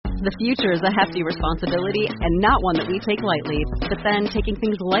The future is a hefty responsibility and not one that we take lightly. But then taking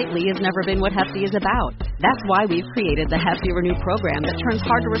things lightly has never been what Hefty is about. That's why we've created the Hefty Renew program that turns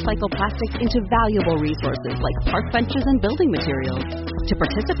hard-to-recycle plastics into valuable resources like park benches and building materials. To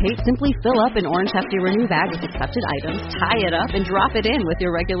participate, simply fill up an orange Hefty Renew bag with accepted items, tie it up, and drop it in with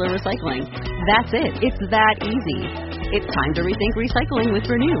your regular recycling. That's it. It's that easy. It's time to rethink recycling with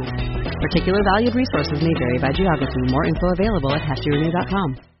Renew. Particular valued resources may vary by geography. More info available at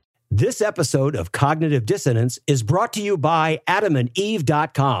heftyrenew.com. This episode of Cognitive Dissonance is brought to you by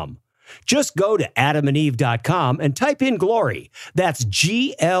AdamandEve.com. Just go to AdamandEve.com and type in Glory. That's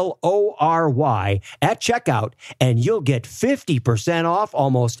Glory at checkout, and you'll get 50% off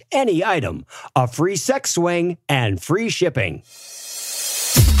almost any item, a free sex swing, and free shipping.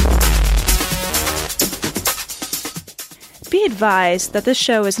 Be advised that this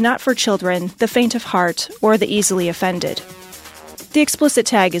show is not for children, the faint of heart, or the easily offended. The explicit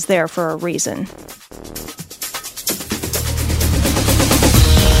tag is there for a reason.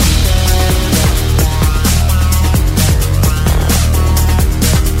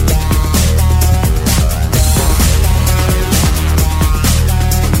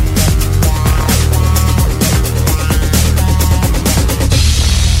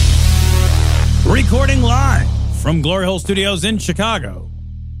 Recording live from Glory Hole Studios in Chicago,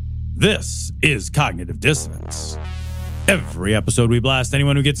 this is Cognitive Dissonance. Every episode we blast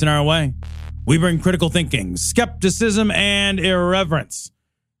anyone who gets in our way. We bring critical thinking, skepticism, and irreverence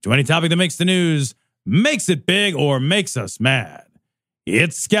to any topic that makes the news, makes it big, or makes us mad.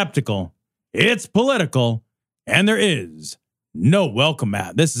 It's skeptical, it's political, and there is no welcome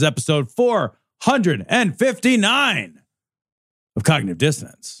mat. This is episode 459 of Cognitive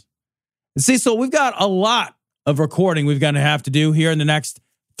Dissonance. See, so we've got a lot of recording we've going to have to do here in the next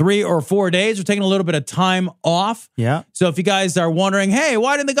 3 or 4 days. We're taking a little bit of time off. Yeah. So if you guys are wondering, hey,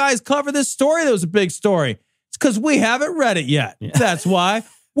 why didn't the guys cover this story? That was a big story. It's because we haven't read it yet. Yeah. That's why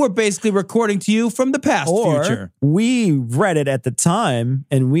we're basically recording to you from the past future. We read it at the time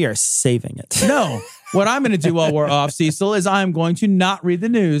and we are saving it. No. What I'm going to do while we're off, Cecil, is I'm going to not read the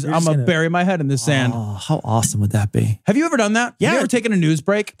news. I'm going to bury my head in the sand. Oh, how awesome would that be? Have you ever done that? Yeah. Have you ever taken a news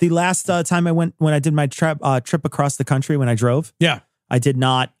break? The last time I went, when I did my trip across the country when I drove. Yeah. I did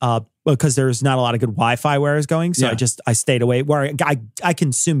not, because there's not a lot of good Wi-Fi where I was going. So I stayed away. Where I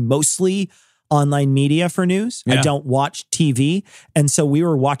consume mostly online media for news. Yeah. I don't watch TV. And so we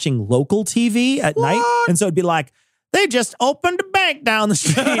were watching local TV at night. And so it'd be like, they just opened a bank down the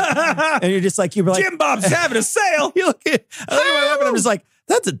street. And you're just like, you were like, Jim Bob's having a sale. You look at, I'm just like,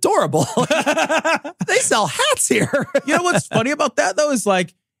 that's adorable. They sell hats here. You know what's funny about that though is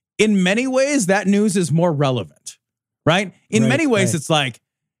like, in many ways, that news is more relevant, right? In many ways, it's like,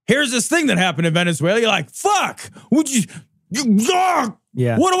 here's this thing that happened in Venezuela. You're like, fuck, what do I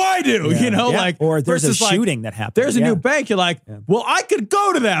do? Yeah. You know, like, or there's a shooting that happened. There's a new bank. You're like, well, I could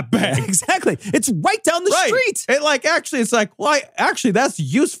go to that bank. Exactly. It's right down the street. And like, actually, it's like, well, that's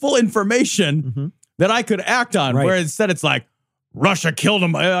useful information that I could act on. Right. Where instead it's like, Russia killed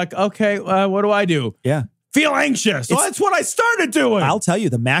him. You're like, okay, what do I do? Yeah. Feel anxious. Well, that's what I started doing. I'll tell you,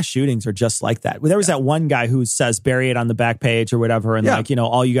 the mass shootings are just like that. There was that one guy who says bury it on the back page or whatever. And like, you know,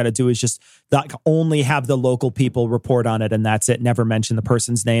 all you got to do is just only have the local people report on it. And that's it. Never mention the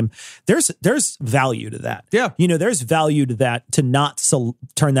person's name. There's value to that. Yeah. You know, there's value to that, to not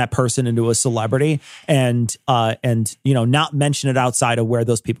turn that person into a celebrity and, you know, not mention it outside of where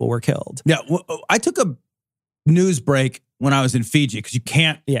those people were killed. Yeah. Well, I took a news break when I was in Fiji because you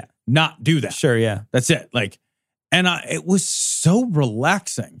can't not do that. Sure, yeah. That's it. Like, and it was so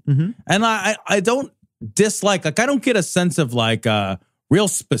relaxing. Mm-hmm. And I don't dislike, like, I don't get a sense of like real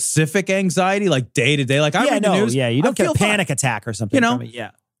specific anxiety, like day to day. Like, I read the news. Yeah, you don't get a panic attack or something. You know? From it.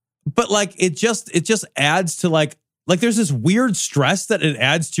 Yeah. But like, it just adds to like there's this weird stress that it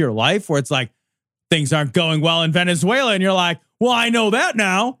adds to your life where it's like, things aren't going well in Venezuela. And you're like, well, I know that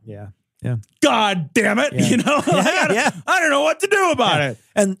now. Yeah. Yeah. God damn it. Yeah. You know, I don't know what to do about it.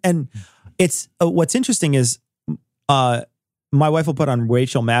 And it's what's interesting is my wife will put on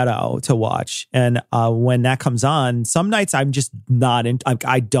Rachel Maddow to watch. And when that comes on, some nights I'm just not in.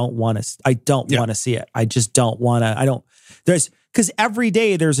 I don't want to see it. I just don't want to. Because every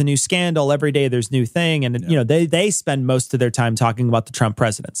day there's a new scandal, every day there's new thing. And, you know, they spend most of their time talking about the Trump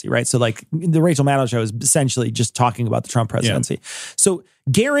presidency, right? So like the Rachel Maddow show is essentially just talking about the Trump presidency. Yeah. So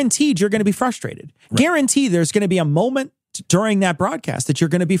guaranteed you're going to be frustrated. Right. Guaranteed there's going to be a moment during that broadcast that you're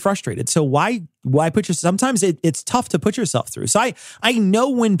going to be frustrated. So why put yourself, sometimes it's tough to put yourself through. So I know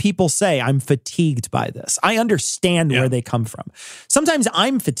when people say I'm fatigued by this, I understand where they come from. Sometimes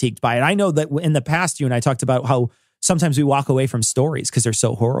I'm fatigued by it. I know that in the past, you and I talked about how sometimes we walk away from stories because they're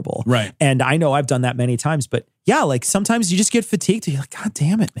so horrible. Right. And I know I've done that many times, but yeah, like sometimes you just get fatigued. You're like, God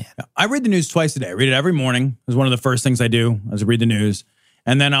damn it, man. I read the news twice a day. I read it every morning. It's one of the first things I do as I read the news.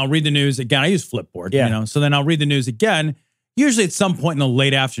 And then I'll read the news again. I use Flipboard, so then I'll read the news again, usually at some point in the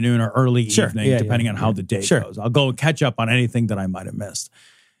late afternoon or early evening, depending on how the day goes. I'll go catch up on anything that I might have missed.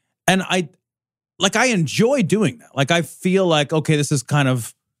 And I enjoy doing that. Like, I feel like, okay, this is kind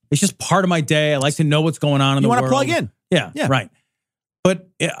of, it's just part of my day. I like to know what's going on in the world. You want to plug in. Yeah, right. But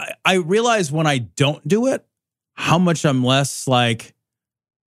I realize when I don't do it, how much I'm less like,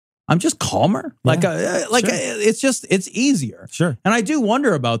 I'm just calmer. It's easier. Sure. And I do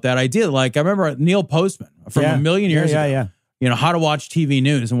wonder about that idea. Like, I remember Neil Postman from a million years ago, how to watch TV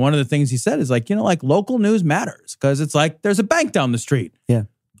news. And one of the things he said is like, local news matters because it's like, there's a bank down the street. Yeah.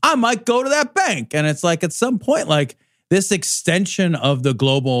 I might go to that bank. And it's like, at some point, like this extension of the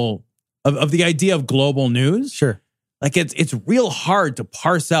global, of the idea of global news. Sure. Like it's real hard to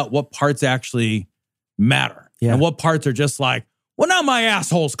parse out what parts actually matter and what parts are just like, well, now my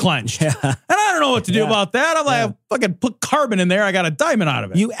asshole's clenched. And I don't know what to do about that. I'm like, I fucking put carbon in there. I got a diamond out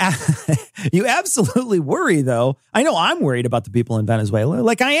of it. You absolutely worry, though. I know I'm worried about the people in Venezuela.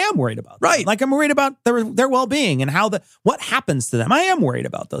 Like, I am worried about them. Right. Like, I'm worried about their well-being and what happens to them. I am worried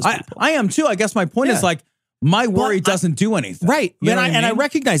about those people. I am, too. I guess my point is, like, my worry doesn't do anything. Right. You know what I mean? I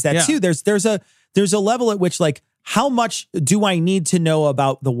recognize that, too. There's a level at which, like, how much do I need to know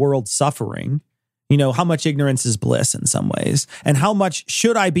about the world suffering? How much ignorance is bliss in some ways, and how much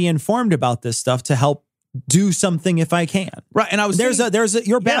should I be informed about this stuff to help do something if I can? Right. And I was there's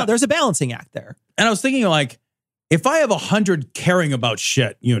a balancing act there. And I was thinking, like, if I have 100 caring about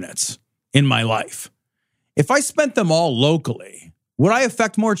shit units in my life, if I spent them all locally, would I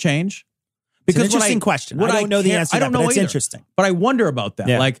affect more change? Because it's an interesting question. I don't know the answer. I don't know. It's interesting, but I wonder about that.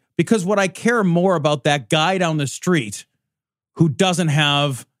 Like, because would I care more about that guy down the street who doesn't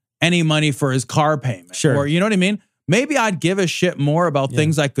have any money for his car payment? Sure. Or, you know what I mean? Maybe I'd give a shit more about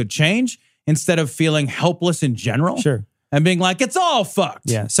things I could change instead of feeling helpless in general. Sure. And being like, it's all fucked.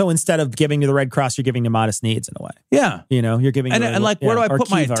 Yeah. So instead of giving to the Red Cross, you're giving to Modest Needs in a way. Yeah. You're giving and like, where do I put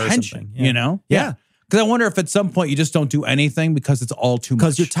my attention? Yeah. Because I wonder if at some point you just don't do anything because it's all too much.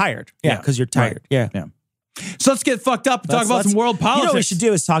 Because you're tired. Yeah. Because you're tired. Right. Yeah. So let's get fucked up and talk about some world politics. You know what we should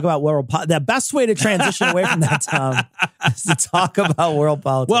do is talk about world politics. The best way to transition away from that, Tom, is to talk about world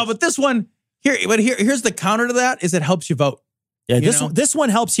politics. Well, but this one, here's the counter to that, is it helps you vote. Yeah, this one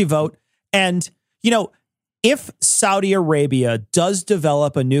helps you vote. And, if Saudi Arabia does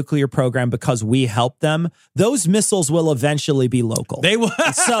develop a nuclear program because we help them, those missiles will eventually be local. They will.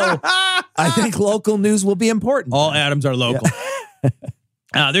 So I think local news will be important. All atoms are local.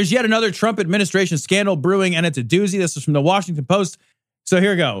 Yeah. There's yet another Trump administration scandal brewing, and it's a doozy. This is from the Washington Post. So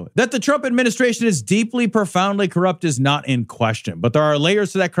here we go. That the Trump administration is deeply, profoundly corrupt is not in question, but there are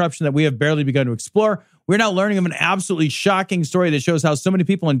layers to that corruption that we have barely begun to explore. We're now learning of an absolutely shocking story that shows how so many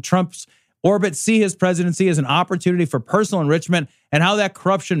people in Trump's orbit see his presidency as an opportunity for personal enrichment, and how that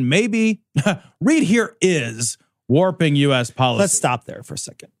corruption may be, read here, is warping U.S. policy. Let's stop there for a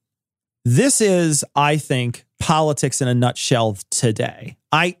second. This is, I think, politics in a nutshell today.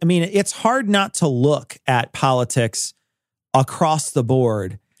 I mean, it's hard not to look at politics across the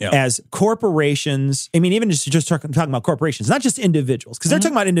board as corporations. I mean, even just talking about corporations, not just individuals, because they're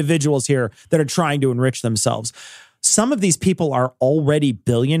talking about individuals here that are trying to enrich themselves. Some of these people are already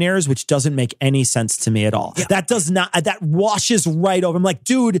billionaires, which doesn't make any sense to me at all. Yeah. That washes right over. I'm like,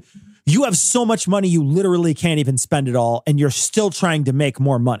 dude, you have so much money, you literally can't even spend it all, and you're still trying to make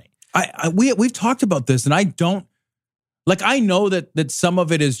more money. We've talked about this, and I know that some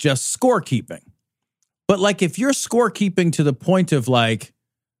of it is just scorekeeping. But like, if you're scorekeeping to the point of like,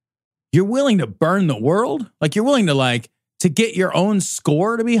 you're willing to burn the world, like you're willing to get your own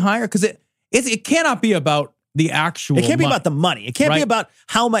score to be higher, because it cannot be about the actual It can't money. be about the money. It can't be about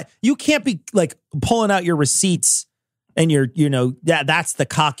how much. You can't be like pulling out your receipts and that's the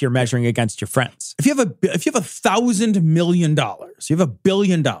cock you're measuring against your friends. If you have $1,000 million, you have $1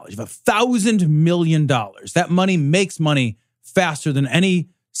 billion, you have $1,000 million, that money makes money faster than any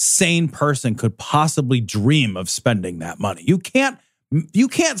sane person could possibly dream of spending that money. You can't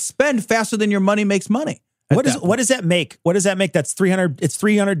spend faster than your money makes money. What does that make? What does that make? That's 300. It's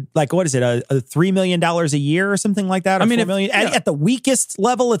 300. Like, what is it? A $3 million a year or something like that? Or $4 million? At the weakest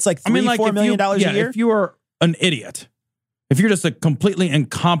level, it's like $4 million a year. If you are an idiot, if you're just a completely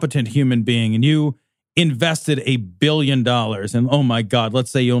incompetent human being and you invested $1 billion and oh my God,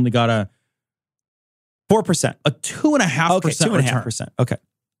 let's say you only got a 4%, a 2.5%. Okay, 2.5%. Okay.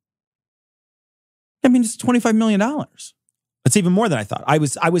 I mean, it's $25 million. It's even more than I thought. I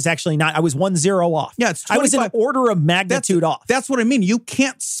was actually not. I was 1-0 off. Yeah, it's I was an order of magnitude off. That's what I mean. You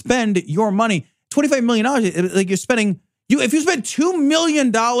can't spend your money. $25 million. Like you're spending. If you spend $2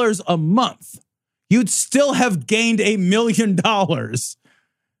 million a month, you'd still have gained $1 million.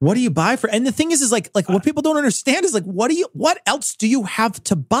 What do you buy for? And the thing is like what people don't understand is like, what else do you have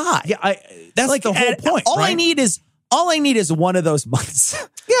to buy? Yeah, that's like the whole point. All I need is one of those months.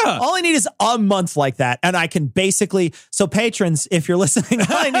 Yeah. All I need is a month like that. And I can basically, so patrons, if you're listening, all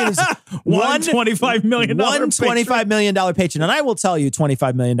I need is one $25 million $25 million patron. And I will tell you,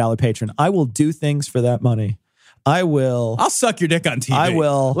 $25 million patron, I will do things for that money. I'll suck your dick on TV. I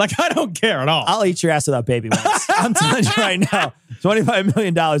will. Like, I don't care at all. I'll eat your ass without baby wipes. I'm telling you right now, $25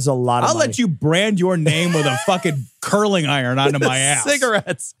 million is a lot of money. I'll let you brand your name with a fucking curling iron onto my ass.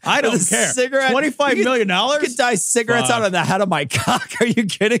 Cigarettes. I don't care. $25 million? You could dye cigarettes out on the head of my cock. Are you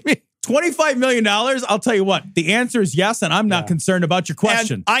kidding me? $25 million? I'll tell you what. The answer is yes, and I'm not concerned about your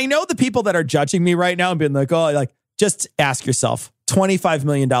question. And I know the people that are judging me right now and being like, oh, like, just ask yourself, $25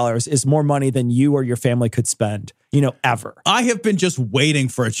 million is more money than you or your family could spend, ever. I have been just waiting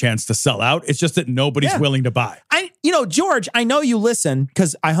for a chance to sell out. It's just that nobody's willing to buy. George, I know you listen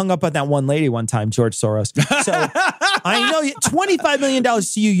because I hung up on that one lady one time, George Soros. So I know $25 million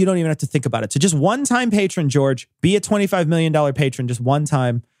to you, you don't even have to think about it. So just one-time patron, George, be a $25 million patron just one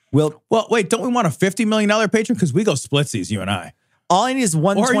time. Well, wait, don't we want a $50 million patron? Because we go splitsies, you and I. All I need is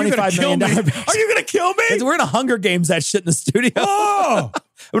one $25 million. Are you going to kill me? We're going to Hunger Games that shit in the studio. Oh!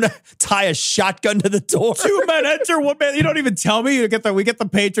 I'm going to tie a shotgun to the door. 2 men enter, 1 man. You don't even tell me. We get the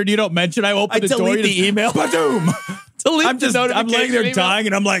patron. You don't mention. I open the door. I delete the email. Ba-doom. I'm laying there dying,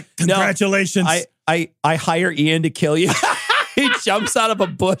 and I'm like, congratulations. No, I hire Ian to kill you. He jumps out of a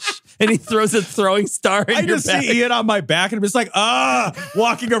bush and he throws a throwing star in your back. I just see Ian on my back and I'm just like,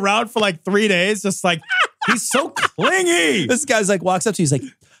 walking around for like 3 days, just like, he's so clingy. This guy's like, walks up to you, he's like,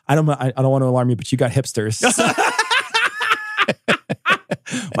 I don't want to alarm you, but you got hipsters.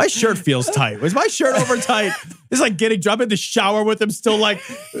 My shirt feels tight. Was my shirt over tight? It's like jump in the shower with him, still like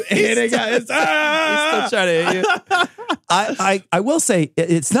hitting. He's still trying to hit you. I will say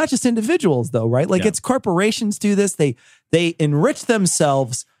it's not just individuals though, right? Like it's corporations do this. They enrich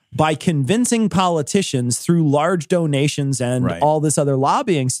themselves by convincing politicians through large donations and all this other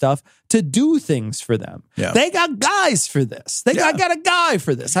lobbying stuff to do things for them. Yeah. They got guys for this. I got a guy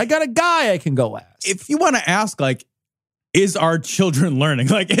for this. I got a guy I can go ask. If you want to ask, like, is our children learning?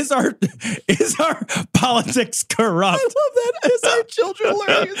 Like, is our politics corrupt? I love that. Is our children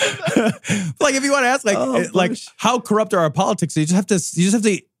learning? Like, if you want to ask, like how corrupt are our politics? You just have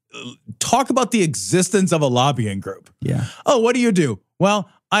to talk about the existence of a lobbying group. Yeah. Oh, what do? Well,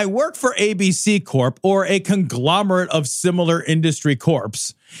 I work for ABC Corp or a conglomerate of similar industry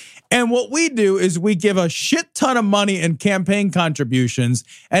corps. And what we do is we give a shit ton of money in campaign contributions,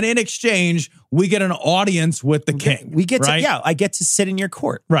 and in exchange, we get an audience with the king. We get right? I get to sit in your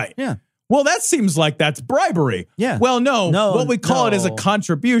court. Right. Yeah. Well, that seems like that's bribery. Yeah. Well, no. What we call it is a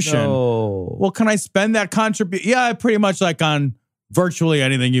contribution. No. Well, can I spend that contribution? Yeah, pretty much like on virtually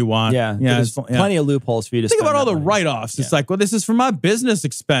anything you want. Yeah. There's plenty of loopholes for you to think about all the money. write-offs. It's like, well, this is for my business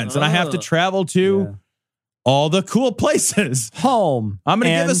expense, and I have to travel to all the cool places. Home. I'm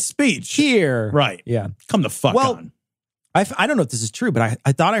going to give a speech. Here. Right. Yeah. Come the fuck on. I don't know if this is true, but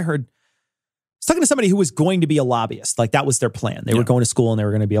I thought I heard, I was talking to somebody who was going to be a lobbyist. Like that was their plan. They were going to school and they were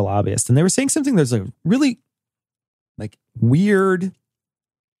going to be a lobbyist. And they were saying something that's like really like weird,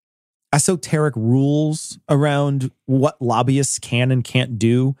 esoteric rules around what lobbyists can and can't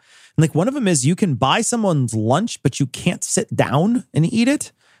do. And like one of them is you can buy someone's lunch, but you can't sit down and eat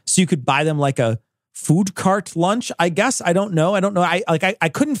it. So you could buy them like a food cart lunch, I guess. I don't know. I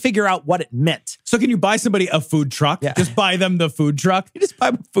couldn't figure out what it meant. So can you buy somebody a food truck? Yeah. Just buy them the food truck? You just buy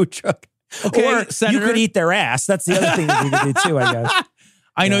them a food truck. Okay, or Senator, you could eat their ass. That's the other thing that you could do too, I guess.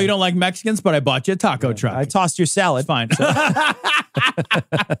 I know you don't like Mexicans, but I bought you a taco truck. I tossed your salad. It's fine.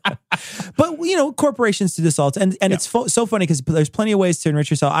 But, corporations do this all. And it's so funny because there's plenty of ways to enrich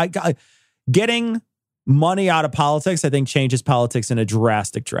yourself. Getting money out of politics, I think, changes politics in a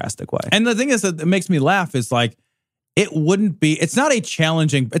drastic way. And the thing is that makes me laugh is like, it's not a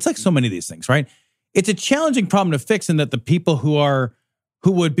challenging, it's like so many of these things, right? It's a challenging problem to fix in that the people who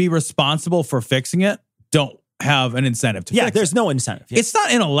would be responsible for fixing it don't have an incentive to fix it. Yeah, there's no incentive. Yeah. It's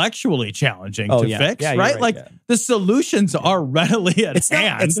not intellectually challenging to fix, right? Right? Like the solutions are readily at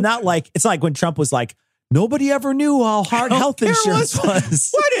hand. It's not like when Trump was like, nobody ever knew how hard health insurance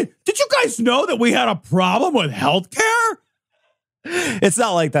was. Did you guys know that we had a problem with healthcare? It's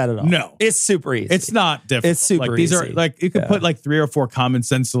not like that at all. No. It's super easy. It's not difficult. It's super easy. These are you could put 3 or 4 common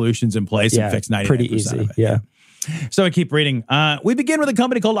sense solutions in place and fix 99% pretty easy. of it. Yeah. So I keep reading. We begin with a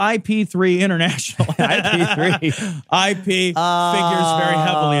company called IP3 International. IP3. IP figures very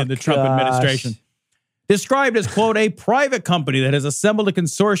heavily in the Trump administration. Described as, quote, a private company that has assembled a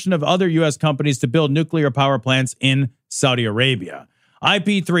consortium of other U.S. companies to build nuclear power plants in Saudi Arabia.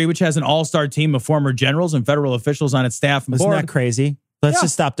 IP3, which has an all-star team of former generals and federal officials on its staff and board. Isn't that crazy? Let's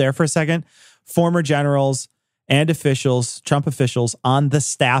just stop there for a second. Former generals and officials, Trump officials, on the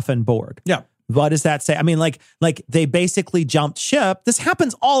staff and board. Yeah. What does that say? I mean, like they basically jumped ship. This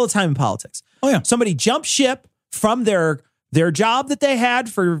happens all the time in politics. Oh, yeah. Somebody jumps ship from their job that they had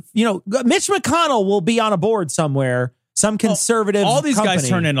for, Mitch McConnell will be on a board somewhere, some conservative all these company. guys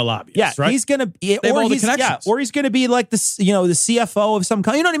turn into lobbyists, right? He's going to be, or he's going to be like the CFO of some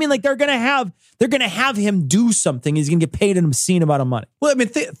company. You know what I mean? Like they're going to have him do something. He's going to get paid an obscene amount of money. Well, I mean,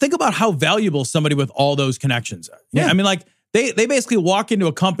 think about how valuable somebody with all those connections are. Yeah. I mean, like they basically walk into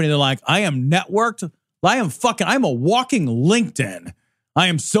a company. They're like, I am networked. I'm a walking LinkedIn. I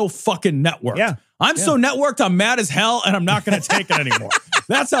am so fucking networked. Yeah. I'm so networked, I'm mad as hell, and I'm not going to take it anymore.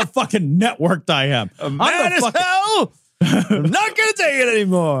 That's how fucking networked I am. I'm mad as hell. I'm not going to take it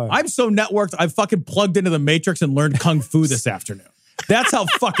anymore. I'm so networked, I've fucking plugged into the Matrix and learned Kung Fu this afternoon. That's how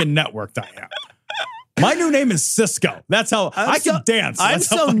fucking networked I am. My new name is Cisco. That's how I can dance. I'm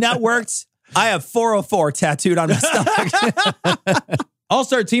so networked. I have 404 tattooed on my stomach.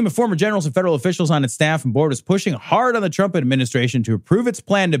 All-star team of former generals and federal officials on its staff and board is pushing hard on the Trump administration to approve its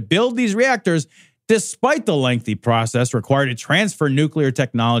plan to build these reactors despite the lengthy process required to transfer nuclear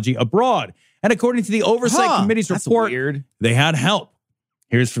technology abroad. And according to the Oversight Committee's report, they had help.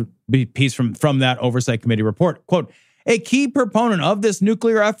 Here's a piece from that Oversight Committee report. Quote, a key proponent of this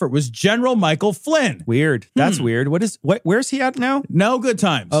nuclear effort was General Michael Flynn. Weird. That's weird. Where's he at now? No good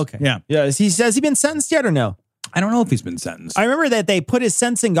times. Okay. Yeah. Has he been sentenced yet or no? I don't know if he's been sentenced. I remember that they put his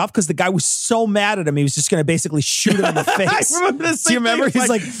sentencing off because the guy was so mad at him, he was just going to basically shoot him in the face. I remember this. Do you remember? He's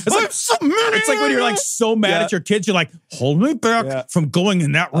like, I'm so mad. It's like when you're like so mad at your kids, you're like, hold me back from going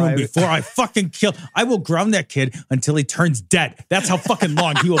in that room before I fucking kill. I will ground that kid until he turns dead. That's how fucking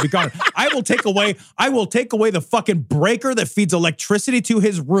long he will be grounded. I will take away the fucking breaker that feeds electricity to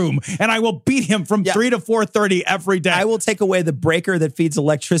his room, and I will beat him from 3 to 4:30 every day. I will take away the breaker that feeds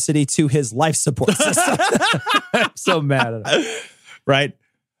electricity to his life support system. I'm so mad at him. Right.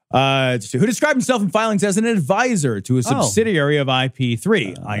 Who described himself in filings as an advisor to a subsidiary of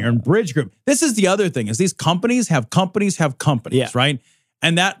IP3, Iron Bridge Group. This is the other thing, is these companies have companies, right?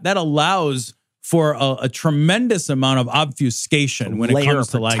 And that allows for a tremendous amount of obfuscation when it comes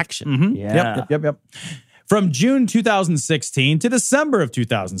to protection. Yep. From June 2016 to December of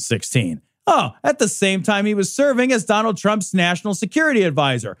 2016. At the same time he was serving as Donald Trump's national security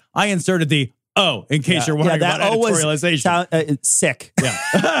advisor. I inserted the in case you're wondering about editorialization. Sick.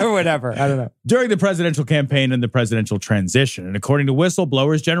 Or whatever. I don't know. During the presidential campaign and the presidential transition. And according to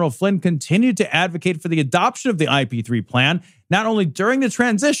whistleblowers, General Flynn continued to advocate for the adoption of the IP3 plan, not only during the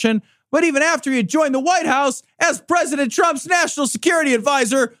transition, but even after he had joined the White House as President Trump's national security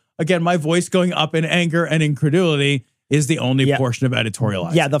advisor. Again, my voice going up in anger and incredulity is the only portion of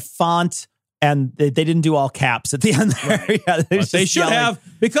editorializing. Yeah, the font. And they didn't do all caps at the end there. Right. They should have,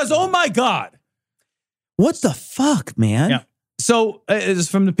 because, oh my God. What the fuck, man? Yeah. So, this is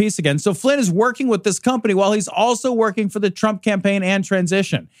from the piece again. So, Flynn is working with this company while he's also working for the Trump campaign and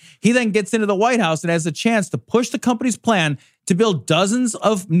transition. He then gets into the White House and has a chance to push the company's plan to build dozens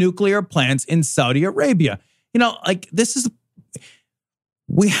of nuclear plants in Saudi Arabia.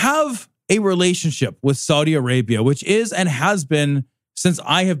 We have a relationship with Saudi Arabia, which is and has been, since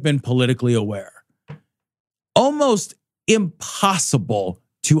I have been politically aware, almost impossible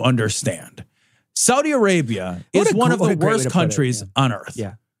to understand. Saudi Arabia is one of the worst countries on earth.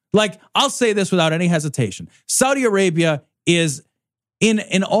 Yeah. Like, I'll say this without any hesitation. Saudi Arabia is,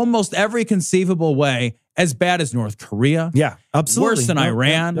 in almost every conceivable way, as bad as North Korea. Yeah, absolutely. Worse than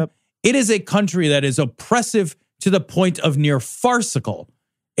Iran. Yep. It is a country that is oppressive to the point of near farcical.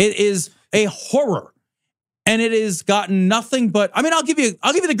 It is a horror. And it has gotten nothing but, I'll give you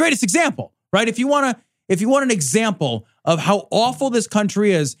the greatest example, right? If you want an example of how awful this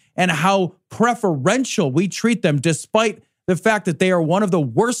country is and how preferential we treat them, despite the fact that they are one of the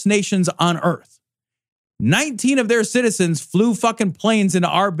worst nations on earth. 19 of their citizens flew fucking planes into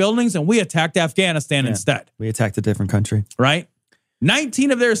our buildings and we attacked Afghanistan instead. We attacked a different country. Right? 19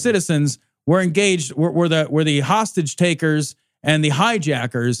 of their citizens were engaged, were the hostage takers and the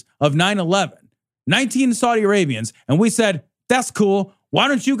hijackers of 9/11. 19 Saudi Arabians. And we said, that's cool. Why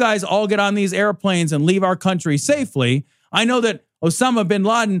don't you guys all get on these airplanes and leave our country safely? I know that Osama bin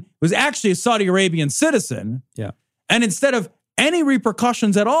Laden was actually a Saudi Arabian citizen. Yeah. And instead of any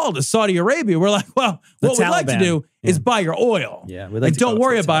repercussions at all to Saudi Arabia. We're like, well, what we'd like to do is buy your oil. Yeah, and don't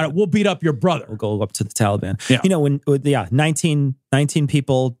worry about it. We'll beat up your brother. We'll go up to the Taliban. Yeah. You know, when 19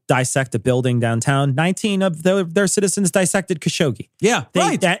 people dissect a building downtown, 19 of their citizens dissected Khashoggi. Yeah,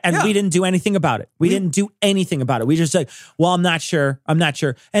 right. We didn't do anything about it. We didn't do anything about it. We just said, well, I'm not sure.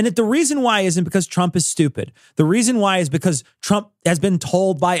 And the reason why isn't because Trump is stupid. The reason why is because Trump has been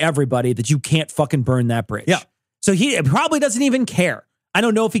told by everybody that you can't fucking burn that bridge. Yeah. So he probably doesn't even care. I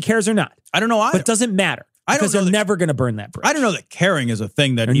don't know if he cares or not. I don't know either. But it doesn't matter. Because they're never going to burn that bridge. I don't know that caring is a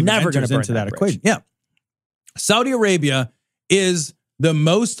thing that even enters into that equation. Yeah. Saudi Arabia is the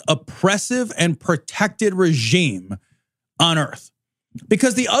most oppressive and protected regime on earth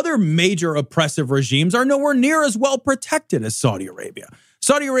because the other major oppressive regimes are nowhere near as well protected as Saudi Arabia.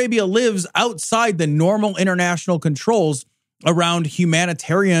 Saudi Arabia lives outside the normal international controls around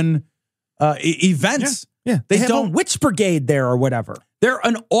humanitarian events. Yeah. They have a witch brigade there or whatever. They're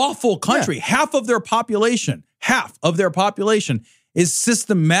an awful country. Yeah. Half of their population is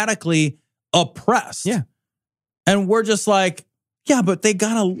systematically oppressed. Yeah. And we're just like, yeah, but they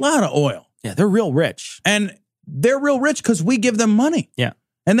got a lot of oil. Yeah, they're real rich. And they're real rich because we give them money. Yeah.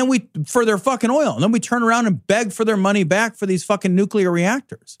 And then for their fucking oil. And then we turn around and beg for their money back for these fucking nuclear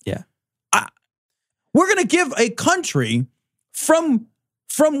reactors. Yeah. We're going to give a country from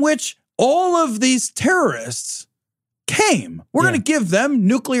which all of these terrorists came. We're going to give them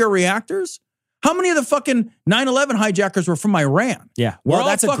nuclear reactors. How many of the fucking 9/11 hijackers were from Iran? Yeah. Well,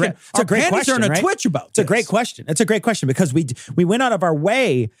 that's a great question, are in a right? twitch about It's a great question. It's a great question because we went out of our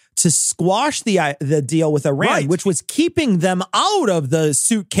way to squash the deal with Iran, which was keeping them out of the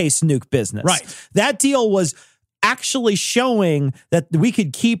suitcase nuke business. Right. That deal was actually showing that we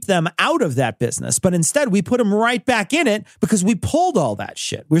could keep them out of that business. But instead, we put them right back in it because we pulled all that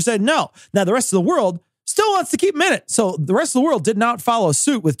shit. We said, no. Now, the rest of the world still wants to keep them in it. So the rest of the world did not follow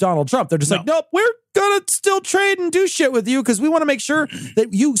suit with Donald Trump. They're just like, nope, we're going to still trade and do shit with you because we want to make sure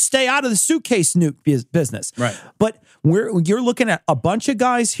that you stay out of the suitcase nuke business. Right. But you're looking at a bunch of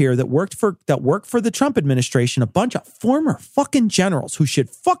guys here that work for the Trump administration, a bunch of former fucking generals who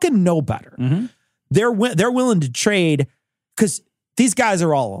should fucking know better. Mm-hmm. They're willing to trade because these guys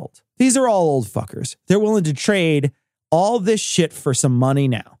are all old. These are all old fuckers. They're willing to trade all this shit for some money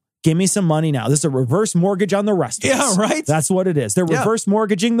now. Give me some money now. This is a reverse mortgage on the rest of us. Yeah, right. That's what it is. They're reverse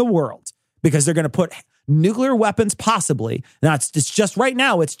mortgaging the world because they're going to put nuclear weapons possibly. Now, it's just right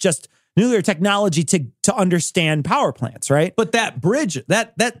now, it's just nuclear technology to understand power plants, right? But that bridge,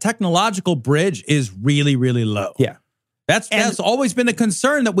 that technological bridge is really, really low. Yeah. That's always been a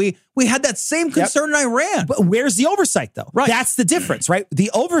concern that we had that same concern in Iran. But where's the oversight, though? Right. That's the difference, right?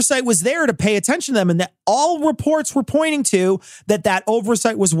 The oversight was there to pay attention to them, and that all reports were pointing to that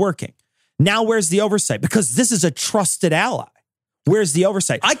oversight was working. Now, where's the oversight? Because this is a trusted ally. Where's the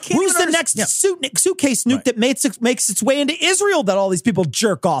oversight? Who's the next suitcase nuke that makes its way into Israel that all these people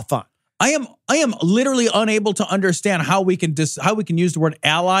jerk off on? I am literally unable to understand how we can use the word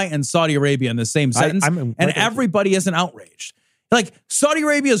ally and Saudi Arabia in the same sentence, and everybody isn't outraged. Like Saudi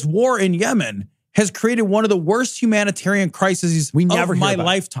Arabia's war in Yemen has created one of the worst humanitarian crises of my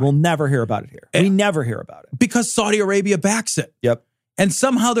lifetime. We'll never hear about it here. We never hear about it because Saudi Arabia backs it. Yep. And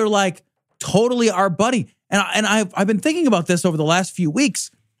somehow they're like totally our buddy. And I've been thinking about this over the last few weeks.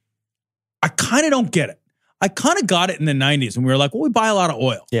 I kind of don't get it. I kind of got it in the 90s when we were like, well, we buy a lot of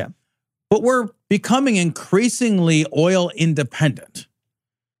oil. Yeah. But we're becoming increasingly oil independent.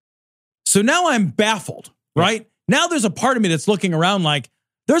 So now I'm baffled, right? Now there's a part of me that's looking around like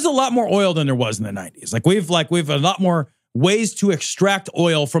there's a lot more oil than there was in the 90s. We've a lot more ways to extract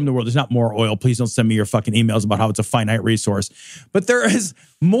oil from the world. There's not more oil. Please don't send me your fucking emails about how it's a finite resource. But there is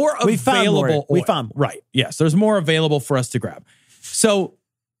more available oil. We found more. Right. Yes, there's more available for us to grab. So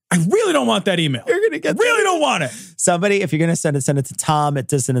I really don't want that email. You're going to get really don't want it. Somebody, if you're going to send it to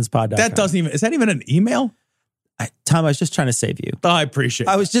Tom@dissonancepod.com. That doesn't even, is that even an email? Tom, I was just trying to save you. Oh, I appreciate it.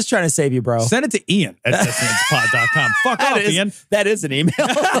 I was just trying to save you, bro. Send it to Ian@dissonancepod.com. Fuck off, Ian. That is an email.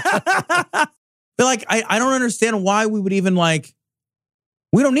 But like, I don't understand why we would even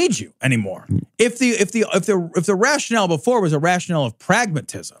we don't need you anymore. If the rationale before was a rationale of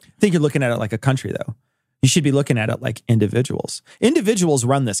pragmatism. I think you're looking at it like a country, though. You should be looking at it like individuals. Individuals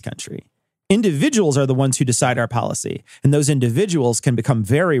run this country. Individuals are the ones who decide our policy. And those individuals can become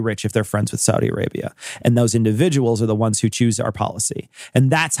very rich if they're friends with Saudi Arabia. And those individuals are the ones who choose our policy.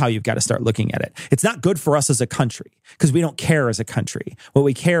 And that's how you've got to start looking at it. It's not good for us as a country because we don't care as a country. What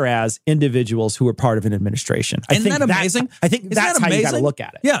we care as individuals who are part of an administration. Isn't that amazing? I think that's how you got to look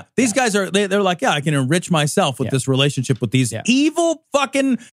at it. Yeah. These guys are, they're like, yeah, I can enrich myself with this relationship with these evil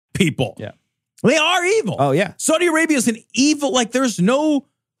fucking people. Yeah. They are evil. Oh, yeah. Saudi Arabia is an evil, like there's no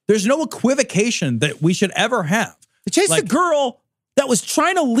equivocation that we should ever have. They chased a girl that was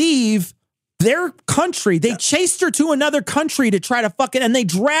trying to leave their country. They chased her to another country to try to fucking, and they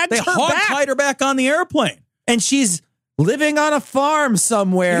dragged her back. Tied her back on the airplane. And she's living on a farm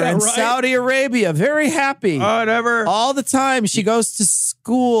somewhere in Saudi Arabia. Very happy. Whatever. All the time. She goes to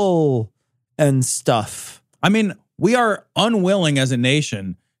school and stuff. I mean, we are unwilling as a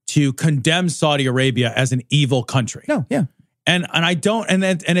nation to condemn Saudi Arabia as an evil country. No, yeah. And I don't, and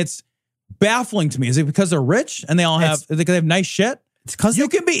it's baffling to me. Is it because they're rich and they have nice shit? It's because you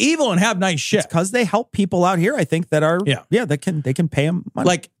can be evil and have nice shit. It's because they help people out here, I think, that are they can pay them money.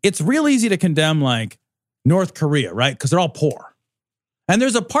 Like, it's real easy to condemn like North Korea, right? Because they're all poor. And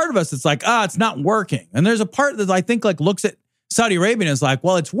there's a part of us that's like, it's not working. And there's a part that I think like looks at Saudi Arabia and is like,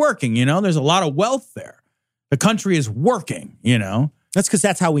 well, it's working, there's a lot of wealth there. The country is working, That's because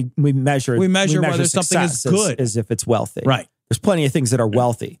that's how we measure. We measure whether something is good. Is if it's wealthy. Right. There's plenty of things that are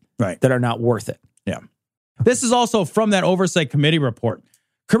wealthy. Right. That are not worth it. Yeah. This is also from that Oversight Committee report.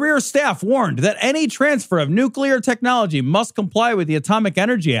 Career staff warned that any transfer of nuclear technology must comply with the Atomic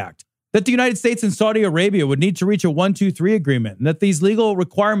Energy Act, that the United States and Saudi Arabia would need to reach a 1-2-3 agreement, and that these legal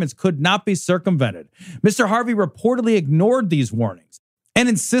requirements could not be circumvented. Mr. Harvey reportedly ignored these warnings and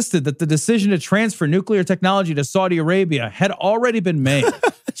insisted that the decision to transfer nuclear technology to Saudi Arabia had already been made.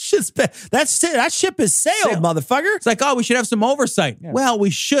 That ship is sailed, motherfucker. It's like, we should have some oversight. Yeah. Well, we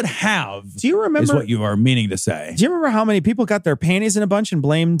should have. Do you remember? Is what you are meaning to say. Do you remember how many people got their panties in a bunch and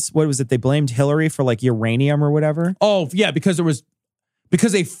blamed, what was it? They blamed Hillary for like uranium or whatever? Oh, yeah, because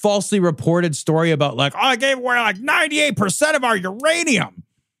a falsely reported story about like, I gave away like 98% of our uranium.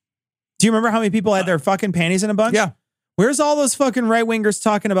 Do you remember how many people had their fucking panties in a bunch? Yeah. Where's all those fucking right-wingers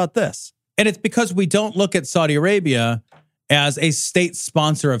talking about this? And it's because we don't look at Saudi Arabia as a state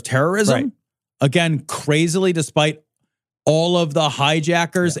sponsor of terrorism. Right. Again, crazily, despite all of the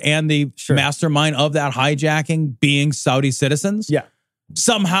hijackers and the mastermind of that hijacking being Saudi citizens. Yeah.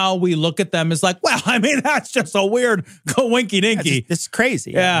 Somehow we look at them as like, well, I mean, that's just a weird coinky-dinky. It's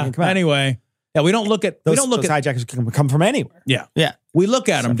crazy. Yeah. I mean, anyway. Yeah, we don't look at those hijackers can come from anywhere. Yeah. Yeah. We look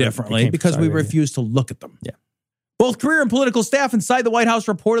at them differently because we refuse to look at them. Yeah. Both career and political staff inside the White House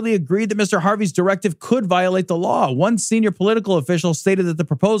reportedly agreed that Mr. Harvey's directive could violate the law. One senior political official stated that the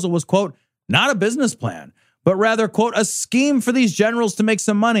proposal was, quote, not a business plan, but rather, quote, a scheme for these generals to make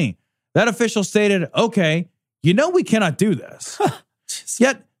some money. That official stated, okay, we cannot do this.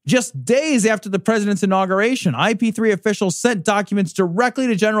 Yet, just days after the president's inauguration, IP3 officials sent documents directly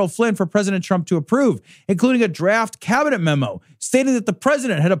to General Flynn for President Trump to approve, including a draft cabinet memo stating that the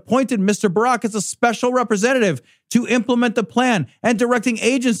president had appointed Mr. Barack as a special representative to implement the plan and directing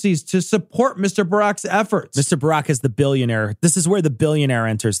agencies to support Mr. Barack's efforts. Mr. Barack is the billionaire. This is where the billionaire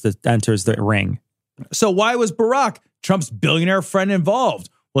enters the ring. So why was Barack, Trump's billionaire friend, involved?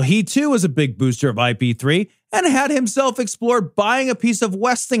 Well, he too was a big booster of IP3 and had himself explored buying a piece of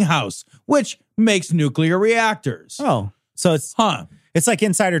Westinghouse, which makes nuclear reactors. Oh, so it's like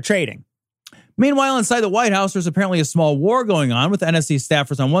insider trading. Meanwhile, inside the White House, there's apparently a small war going on with NSC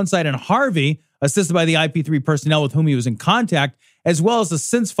staffers on one side and Harvey, assisted by the IP3 personnel with whom he was in contact, as well as the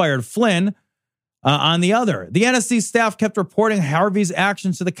since-fired Flynn, on the other. The NSC staff kept reporting Harvey's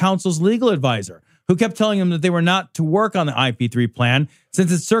actions to the council's legal advisor, who kept telling him that they were not to work on the IP3 plan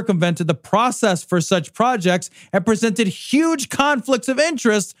since it circumvented the process for such projects and presented huge conflicts of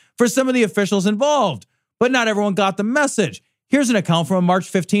interest for some of the officials involved. But not everyone got the message. Here's an account from a March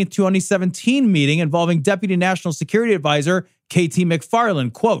 15th, 2017 meeting involving Deputy National Security Advisor KT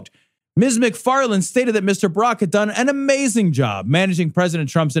McFarland. Quote, Ms. McFarland stated that Mr. Barack had done an amazing job managing President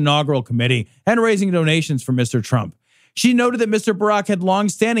Trump's inaugural committee and raising donations for Mr. Trump. She noted that Mr. Barack had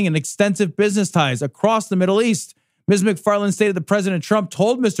long-standing and extensive business ties across the Middle East. Ms. McFarland stated that President Trump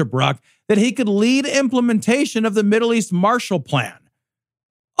told Mr. Barack that he could lead implementation of the Middle East Marshall Plan.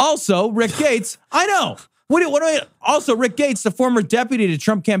 Also, Rick Gates, I know. Also, Rick Gates, the former deputy to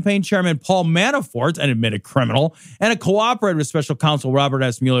Trump campaign chairman Paul Manafort, an admitted criminal, and a cooperator with special counsel Robert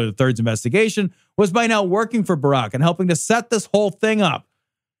S. Mueller III's investigation, was by now working for Barack and helping to set this whole thing up.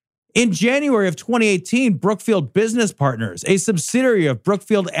 In January of 2018, Brookfield Business Partners, a subsidiary of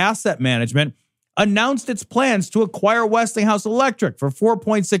Brookfield Asset Management, announced its plans to acquire Westinghouse Electric for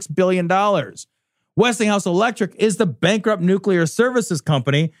 $4.6 billion. Westinghouse Electric is the bankrupt nuclear services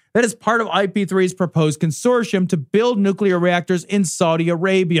company that is part of IP3's proposed consortium to build nuclear reactors in Saudi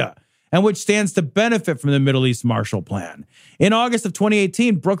Arabia, and which stands to benefit from the Middle East Marshall Plan. In August of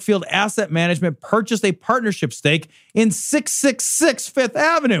 2018, Brookfield Asset Management purchased a partnership stake in 666 Fifth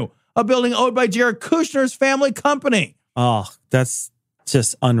Avenue, a building owned by Jared Kushner's family company. Oh, that's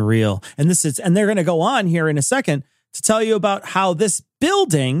Just unreal. And they're going to go on here in a second to tell you about how this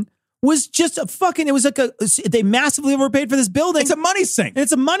building was just they massively overpaid for this building. It's a money sink.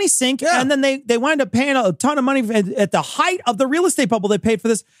 It's a money sink. Yeah. And then they wind up paying a ton of money at the height of the real estate bubble. They paid for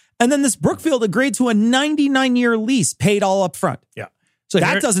this. And then this Brookfield agreed to a 99-year lease paid all up front. Yeah. So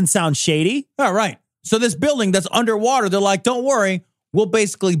that doesn't sound shady. All right. So this building that's underwater, they're like, don't worry, we'll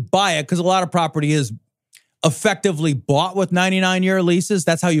basically buy it, because a lot of property is effectively bought with 99-year leases.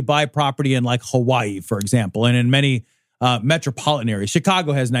 That's how you buy property in like Hawaii, for example, and in many metropolitan areas.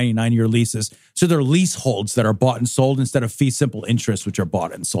 Chicago has 99-year leases. So they're leaseholds that are bought and sold instead of fee simple interest, which are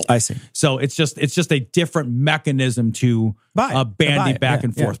bought and sold. I see. So it's just a different mechanism to bandy back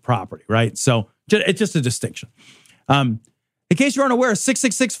and forth property, right? So it's just a distinction. In case you aren't aware,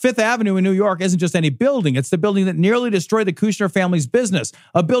 666 Fifth Avenue in New York isn't just any building. It's the building that nearly destroyed the Kushner family's business,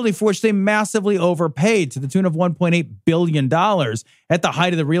 a building for which they massively overpaid to the tune of $1.8 billion at the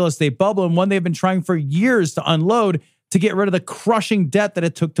height of the real estate bubble, and one they've been trying for years to unload to get rid of the crushing debt that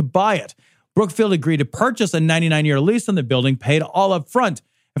it took to buy it. Brookfield agreed to purchase a 99-year lease on the building, paid all up front.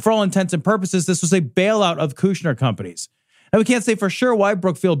 And for all intents and purposes, this was a bailout of Kushner companies. Now, we can't say for sure why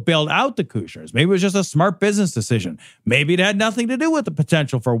Brookfield bailed out the Kushners. Maybe it was just a smart business decision. Maybe it had nothing to do with the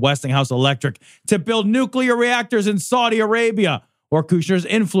potential for Westinghouse Electric to build nuclear reactors in Saudi Arabia, or Kushner's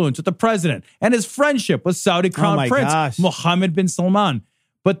influence with the president and his friendship with Saudi Crown Prince Mohammed bin Salman.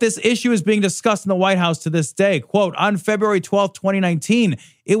 But this issue is being discussed in the White House to this day. Quote, on February 12th, 2019,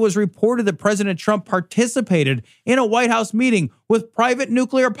 it was reported that President Trump participated in a White House meeting with private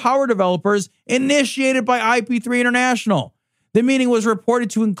nuclear power developers initiated by IP3 International. The meeting was reported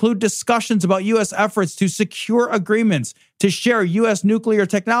to include discussions about U.S. efforts to secure agreements to share U.S. nuclear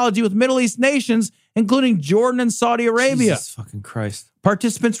technology with Middle East nations, including Jordan and Saudi Arabia. Jesus fucking Christ.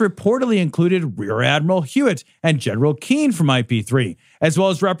 Participants reportedly included Rear Admiral Hewitt and General Keane from IP3, as well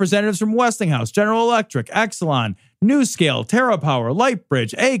as representatives from Westinghouse, General Electric, Exelon, NewScale, TerraPower,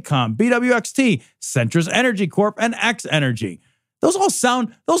 Lightbridge, AECOM, BWXT, Centrus Energy Corp, and X Energy. Those all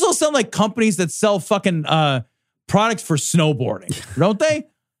sound like companies that sell fucking products for snowboarding, don't they?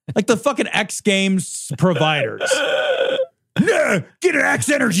 Like the fucking X Games providers. Get an X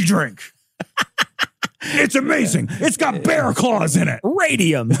Energy drink. It's amazing. It's got bear claws in it.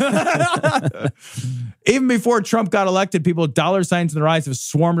 Radium. Even before Trump got elected, people with dollar signs in their eyes have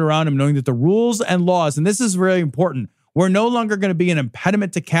swarmed around him, knowing that the rules and laws, and this is really important, were no longer going to be an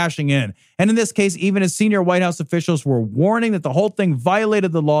impediment to cashing in. And in this case, even as senior White House officials were warning that the whole thing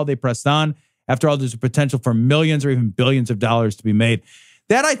violated the law, they pressed on. After all, there's a potential for millions or even billions of dollars to be made.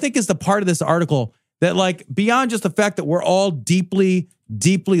 That, I think, is the part of this article that, like, beyond just the fact that we're all deeply,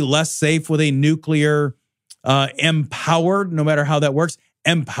 deeply less safe with a nuclear empowered, no matter how that works,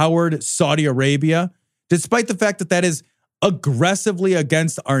 empowered Saudi Arabia, despite the fact that that is aggressively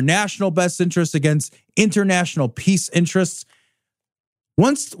against our national best interests, against international peace interests.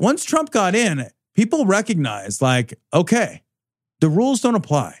 Once Trump got in, people recognized, like, okay, the rules don't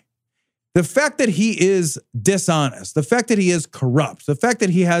apply. The fact that he is dishonest, the fact that he is corrupt, the fact that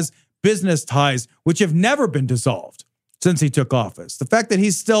he has business ties which have never been dissolved since he took office, the fact that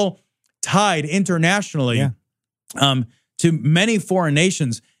he's still tied internationally to many foreign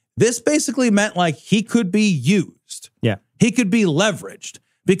nations, this basically meant like he could be used. Yeah. He could be leveraged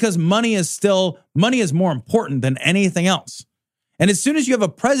because money is more important than anything else. And as soon as you have a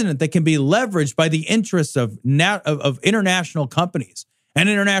president that can be leveraged by the interests of international companies and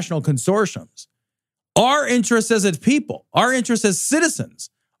international consortiums, our interests as its people, our interests as citizens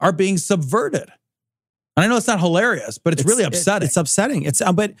are being subverted. And I know it's not hilarious, but it's really upsetting. It's upsetting.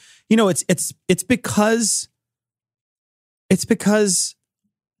 But you know, it's because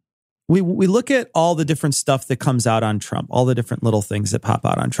we look at all the different stuff that comes out on Trump, all the different little things that pop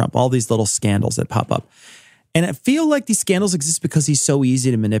out on Trump, all these little scandals that pop up. And I feel like these scandals exist because he's so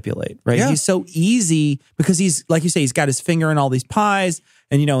easy to manipulate, right? Yeah. He's so easy because he's, like you say, he's got his finger in all these pies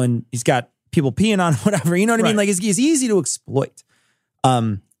and, you know, and he's got people peeing on whatever, you know what I mean? Like he's easy to exploit.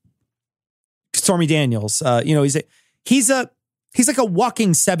 Stormy Daniels, you know, he's like a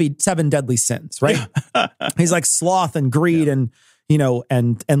walking seven deadly sins, right? Yeah. He's like sloth and greed and, you know,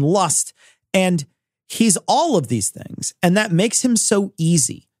 and lust. And he's all of these things. And that makes him so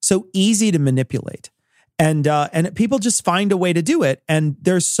easy to manipulate. And people just find a way to do it. And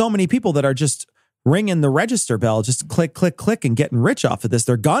there's so many people that are just ringing the register bell, just click, click, click, and getting rich off of this.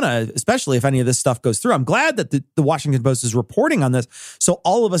 They're gonna, especially if any of this stuff goes through. I'm glad that the Washington Post is reporting on this, so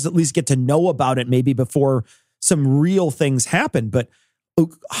all of us at least get to know about it maybe before some real things happen. But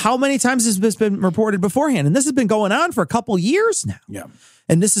how many times has this been reported beforehand? And this has been going on for a couple years now. Yeah.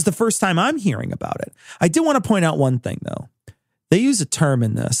 And this is the first time I'm hearing about it. I do want to point out one thing, though. They use a term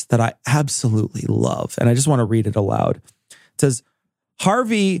in this that I absolutely love, and I just want to read it aloud. It says,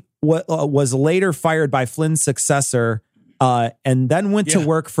 Harvey was later fired by Flynn's successor and then went to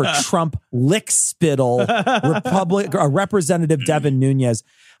work for Trump lickspittle Representative Devin Nunes.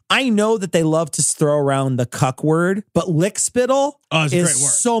 I know that they love to throw around the cuck word, but lickspittle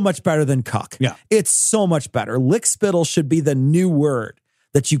is so much better than cuck. Yeah. It's so much better. Lickspittle should be the new word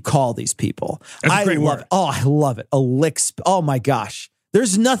that you call these people. That's a great love word. it. Oh, I love it. Oh my gosh.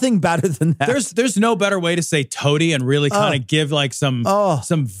 There's nothing better than that. There's no better way to say toady and really kind of give like some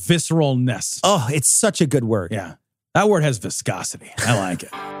visceralness. Oh, it's such a good word. Yeah. That word has viscosity. I like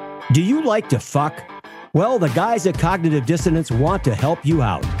it. Do you like to fuck? Well, the guys at Cognitive Dissonance want to help you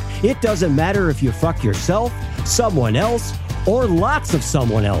out. It doesn't matter if you fuck yourself, someone else, or lots of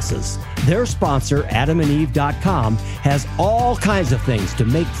someone else's. Their sponsor, AdamandEve.com, has all kinds of things to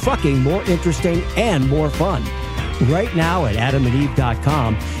make fucking more interesting and more fun. Right now at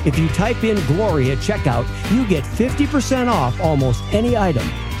AdamandEve.com, if you type in Glory at checkout, you get 50% off almost any item,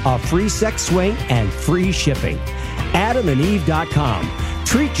 a free sex swing, and free shipping. AdamandEve.com.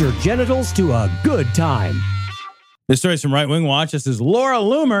 Treat your genitals to a good time. This story's from Right Wing Watch. This is Laura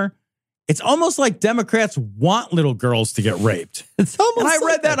Loomer. It's almost like Democrats want little girls to get raped. It's almost and I like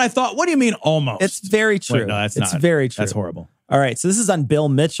read that and I thought, what do you mean almost? It's very true. Wait, no, that's it's not. very true. That's horrible. All right. So this is on Bill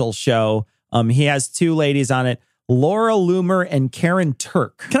Mitchell's show. He has two ladies on it, Laura Loomer and Karen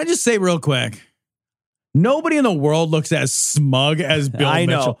Turk. Can I just say real quick? Nobody in the world looks as smug as Bill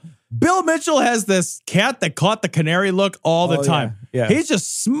Mitchell. Bill Mitchell has this cat that caught the canary look all the time. Yeah. He's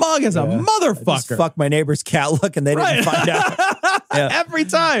just smug as a motherfucker. Just fuck my neighbor's cat look and they didn't find out. Every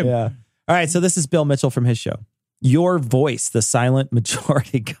time. Yeah. All right. So this is Bill Mitchell from his show. Your Voice, the Silent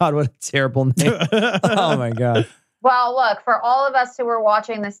Majority. God, what a terrible name. Oh, my God. Well, look, for all of us who were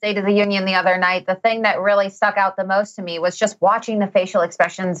watching the State of the Union the other night, the thing that really stuck out the most to me was just watching the facial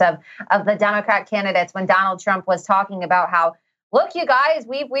expressions of the Democrat candidates when Donald Trump was talking about how, look, you guys,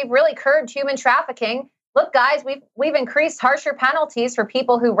 we've really curbed human trafficking. Look, guys, we've increased harsher penalties for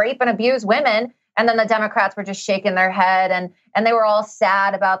people who rape and abuse women. And then the Democrats were just shaking their head and they were all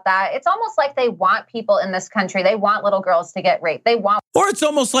sad about that. It's almost like they want people in this country. They want little girls to get raped. Or it's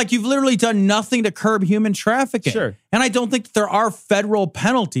almost like you've literally done nothing to curb human trafficking. Sure. And I don't think there are federal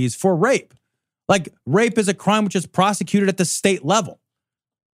penalties for rape. Like rape is a crime which is prosecuted at the state level.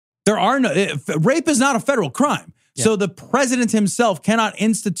 Rape is not a federal crime. Yeah. So the president himself cannot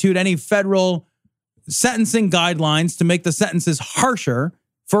institute any federal sentencing guidelines to make the sentences harsher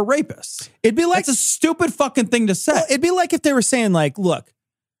for rapists. It'd be like that's a stupid fucking thing to say. Well, it'd be like if they were saying, like, look,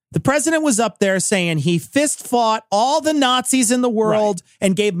 the president was up there saying he fist fought all the Nazis in the world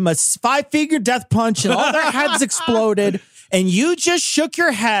and gave them a 5-figure death punch and all their heads exploded. And you just shook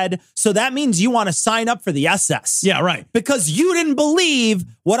your head. So that means you want to sign up for the SS. Yeah, right. Because you didn't believe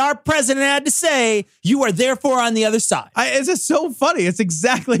what our president had to say. You are therefore on the other side. It's just so funny. It's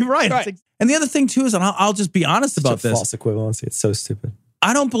exactly right. And the other thing, too, is, and I'll just be honest about this. False equivalency. It's so stupid.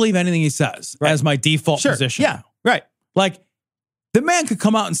 I don't believe anything he says as my default position. Yeah, right. Like, the man could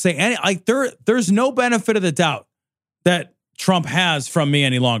come out and say there's no benefit of the doubt that Trump has from me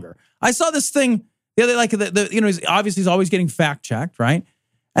any longer. I saw this thing the other, like he's always getting fact checked, right?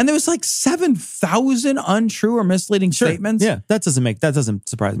 And there was like 7,000 untrue or misleading statements. Yeah, that doesn't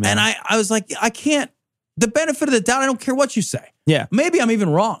surprise me. And I was like, I can't. The benefit of the doubt, I don't care what you say. Yeah, maybe I'm even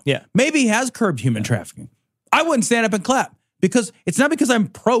wrong. Yeah, maybe he has curbed human trafficking. I wouldn't stand up and clap because it's not because I'm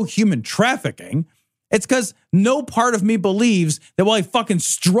pro human trafficking. It's because no part of me believes that while he fucking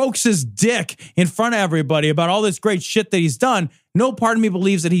strokes his dick in front of everybody about all this great shit that he's done, no part of me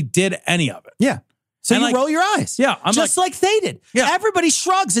believes that he did any of it. Yeah. So and you roll your eyes. Yeah. I'm just like they did. Yeah. Everybody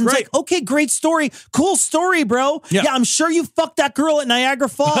shrugs and is like, okay, great story. Cool story, bro. Yeah, I'm sure you fucked that girl at Niagara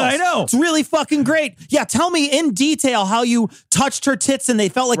Falls. I know. It's really fucking great. Yeah, tell me in detail how you touched her tits and they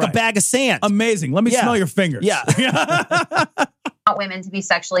felt like a bag of sand. Amazing. Let me smell your fingers. Yeah. Want women to be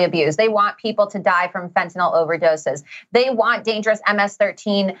sexually abused. They want people to die from fentanyl overdoses. They want dangerous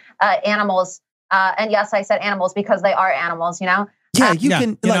MS-13 animals. And yes, I said animals because they are animals, you know? Yeah, you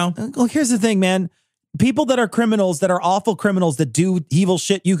can. Well, here's the thing, man. People that are criminals, that are awful criminals, that do evil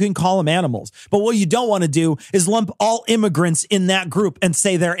shit, you can call them animals. But what you don't want to do is lump all immigrants in that group and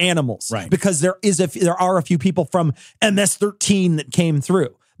say they're animals. Right. Because there are a few people from MS-13 that came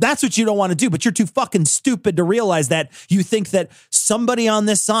through. That's what you don't want to do, but you're too fucking stupid to realize that you think that somebody on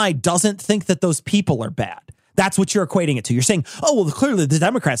this side doesn't think that those people are bad. That's what you're equating it to. You're saying, oh, well, clearly the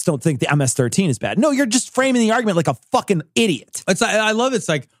Democrats don't think the MS-13 is bad. No, you're just framing the argument like a fucking idiot. I love it's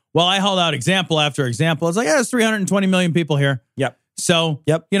like, well, I held out example after example. It's like, there's 320 million people here. Yep. So,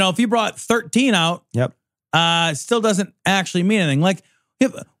 if you brought 13 out, still doesn't actually mean anything. Like,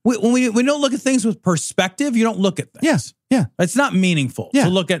 when we don't look at things with perspective, you don't look at things. Yes. Yeah. It's not meaningful to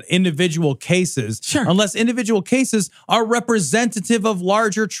look at individual cases unless individual cases are representative of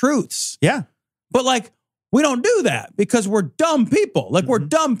larger truths. Yeah. But like, we don't do that because we're dumb people. Like, we're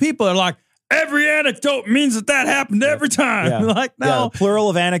dumb people. They're like, every anecdote means that happened every time. Yeah. Like, no. Yeah, plural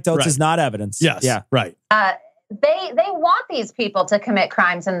of anecdotes is not evidence. Yes. Yeah. Right. They want these people to commit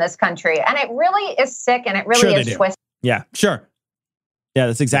crimes in this country. And it really is sick and it really is twisted. Yeah. Sure. Yeah,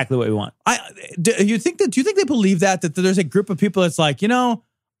 that's exactly what we want. Do you think they believe that there's a group of people that's like, I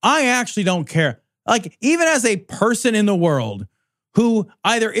actually don't care. Like, even as a person in the world who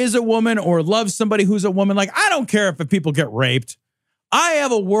either is a woman or loves somebody who's a woman, like, I don't care if people get raped. I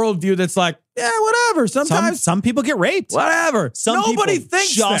have a worldview that's like, yeah, whatever. Sometimes some people get raped. Whatever. Nobody people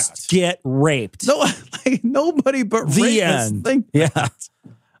thinks just that. Get raped. No, like, nobody but the end. Think yeah.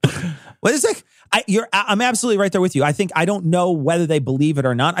 What is it? I'm absolutely right there with you. I don't know whether they believe it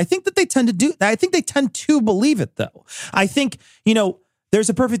or not. I think that they tend to do. I think they tend to believe it, though. I think there's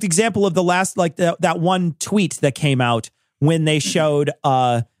a perfect example of the last, like that one tweet that came out when they showed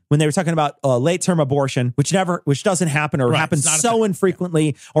when they were talking about late term abortion, which doesn't happen or happens so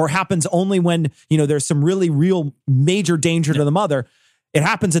infrequently or happens only when there's some really real major danger to the mother. It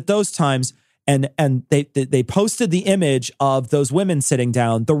happens at those times. And they posted the image of those women sitting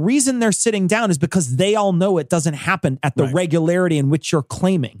down. The reason they're sitting down is because they all know it doesn't happen at the regularity in which you're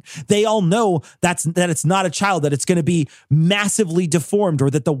claiming. They all know that it's not a child, that it's going to be massively deformed, or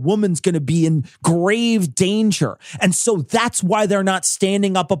that the woman's going to be in grave danger. And so that's why they're not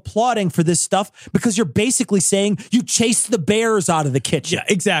standing up applauding for this stuff, because you're basically saying you chased the bears out of the kitchen.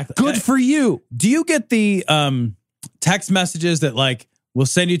 Yeah, exactly. Good for you. Do you get the text messages that like, we'll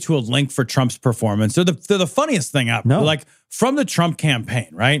send you to a link for Trump's performance? They're the funniest thing ever. No. Like, from the Trump campaign,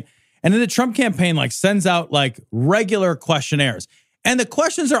 right? And then the Trump campaign like sends out like regular questionnaires. And the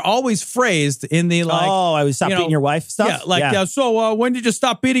questions are always phrased in the like, I would stop beating your wife stuff. Yeah, like, so when did you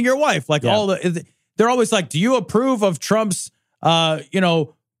stop beating your wife? Like they're always like, do you approve of Trump's,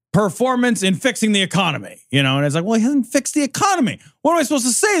 performance in fixing the economy? And it's like, well, he hasn't fixed the economy. What am I supposed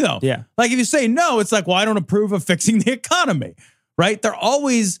to say though? Yeah. Like, if you say no, it's like, well, I don't approve of fixing the economy. Right? That's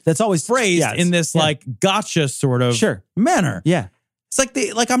always phrased in this like gotcha sort of manner. Yeah. It's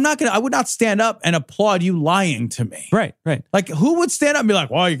like I would not stand up and applaud you lying to me. Right. Like, who would stand up and be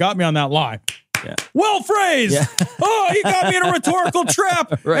like, well, you got me on that lie. Yeah. Well phrased. Yeah. Oh, he got me in a rhetorical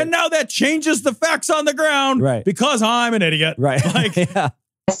trap. Right. And now that changes the facts on the ground. Right. Because I'm an idiot. Right. Like,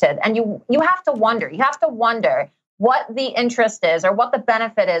 And you have to wonder what the interest is or what the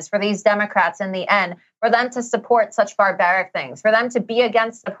benefit is for these Democrats in the end, for them to support such barbaric things, for them to be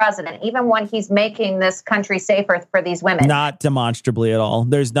against the president, even when he's making this country safer for these women. Not demonstrably at all.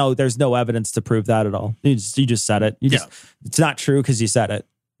 There's no evidence to prove that at all. You just said it. It's not true because you said it.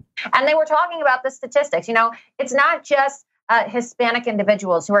 And they were talking about the statistics. It's not just Hispanic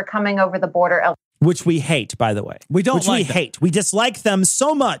individuals who are coming over the border. Which we hate, by the way. We hate. We dislike them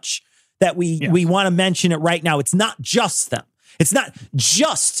so much that we want to mention it right now. It's not just them. It's not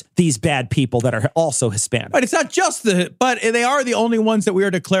just these bad people that are also Hispanic. But it's not just but they are the only ones that we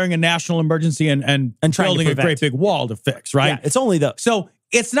are declaring a national emergency and building a great big wall to fix, right? Yeah, it's only those. So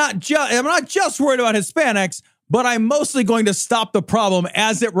it's not I'm not just worried about Hispanics, but I'm mostly going to stop the problem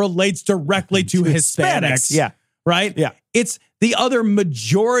as it relates directly to Hispanics. Yeah. Right? Yeah. It's the other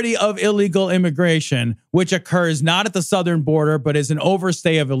majority of illegal immigration, which occurs not at the southern border, but is an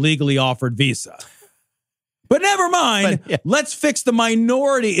overstay of illegally offered visa. But never mind. Let's fix the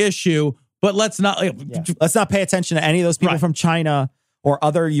minority issue, but let's not pay attention to any of those people from China or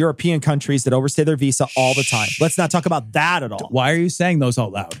other European countries that overstay their visa all the time. Let's not talk about that at all. Why are you saying those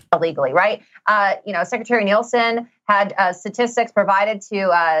out loud? Illegally, right? Secretary Nielsen had statistics provided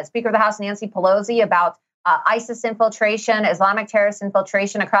to Speaker of the House Nancy Pelosi about ISIS infiltration, Islamic terrorist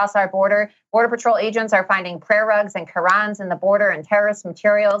infiltration across our border. Border Patrol agents are finding prayer rugs and Qurans in the border and terrorist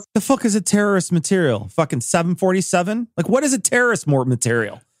materials. The fuck is a terrorist material? Fucking 747? Like, what is a terrorist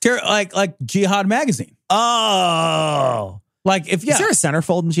material? Like Jihad magazine. Oh. Like, is there a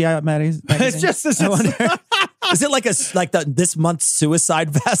centerfold in Jihad magazine? It's just this. Is it like this month's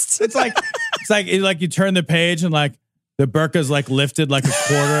suicide vest? It's like you turn the page and like the burqa's like lifted like a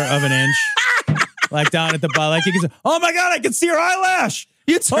quarter of an inch. Like down at the bottom, like you can say, oh my God, I can see her eyelash.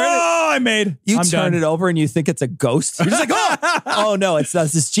 You turn it over and you think it's a ghost. You're just like, oh no, it's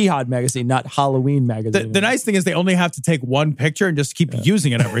this Jihad magazine, not Halloween magazine. The nice thing is they only have to take one picture and just keep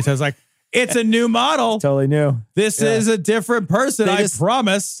using it every time. It's like, It's a new model. Totally new. This is a different person, I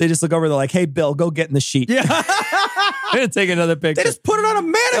promise. They just look over, they're like, hey, Bill, go get in the sheet. Yeah. Take another picture. They just put it on a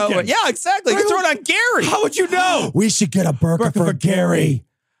mannequin. Yeah, exactly. You throw it on Gary. How would you know? We should get a burqa for Gary.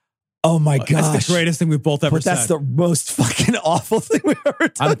 Oh my gosh. That's the greatest thing we've both ever said. That's the most fucking awful thing we've ever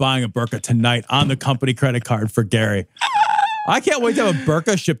done. I'm buying a burqa tonight on the company credit card for Gary. I can't wait to have a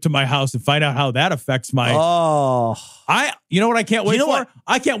burqa shipped to my house and find out how that affects my... You know what I can't wait for? What?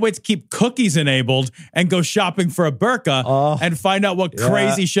 I can't wait to keep cookies enabled and go shopping for a burqa and find out what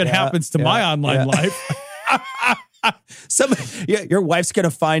crazy shit happens to my online life. Your wife's going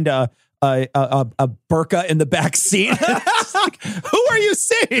to find a burqa in the back seat. Like, who are you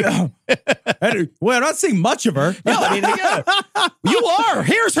seeing? Well, I'm not seeing much of her. No, I mean, you are.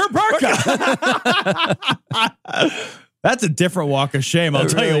 Here's her burqa. That's a different walk of shame, I'll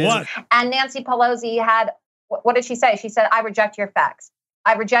tell you what. And Nancy Pelosi had, what did she say? She said, I reject your facts.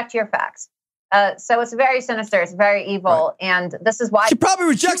 I reject your facts. So it's very sinister. It's very evil. Right. And this is why. She probably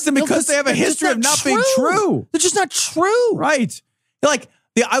rejects them because they have a history of not being true. They're just not true. Right. Like,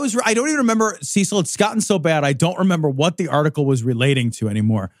 I don't even remember, Cecil, it's gotten so bad, I don't remember what the article was relating to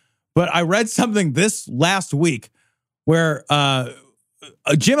anymore. But I read something this last week where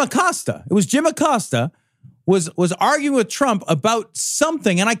Jim Acosta, was arguing with Trump about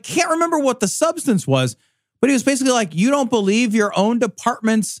something, and I can't remember what the substance was, but he was basically like, you don't believe your own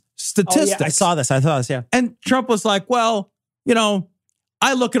department's statistics. Oh, yeah, I saw this, yeah. And Trump was like, well,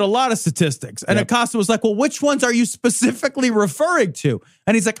 I look at a lot of statistics. And Acosta was like, well, which ones are you specifically referring to?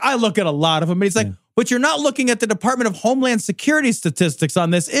 And he's like, I look at a lot of them. And he's like, but you're not looking at the Department of Homeland Security statistics on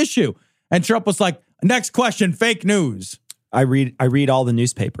this issue. And Trump was like, next question, fake news. I read all the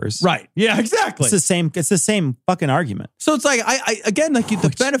newspapers. Right. Yeah, exactly. It's the same fucking argument. So it's like,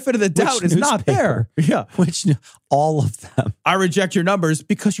 the benefit of the doubt is not there. Yeah. All of them. I reject your numbers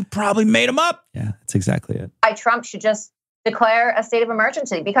because you probably made them up. Yeah, that's exactly it. Trump should just declare a state of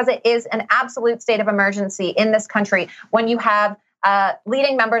emergency, because it is an absolute state of emergency in this country when you have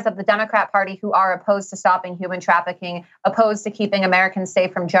leading members of the Democrat Party who are opposed to stopping human trafficking, opposed to keeping Americans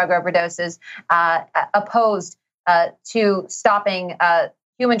safe from drug overdoses, opposed to stopping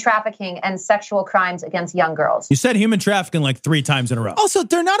human trafficking and sexual crimes against young girls. You said human trafficking like 3 times in a row. Also,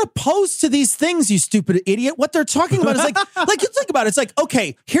 they're not opposed to these things, you stupid idiot. What they're talking about is like you think about it. It's like,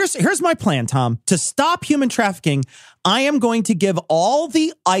 okay, here's my plan, Tom. To stop human trafficking, I am going to give all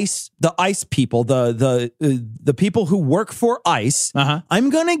the ICE people, the people who work for ICE,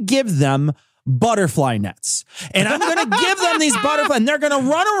 I'm going to give them butterfly nets. And I'm going to give them these butterflies, and they're going to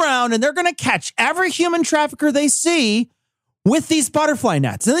run around and they're going to catch every human trafficker they see with these butterfly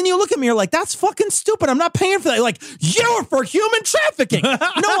nets. And then you look at me, you're like, that's fucking stupid. I'm not paying for that. You're like, you're for human trafficking. No,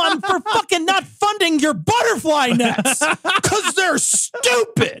 I'm for fucking not funding your butterfly nets because they're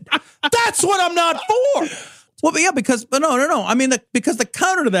stupid. That's what I'm not for. Well, but yeah, because no. I mean, because the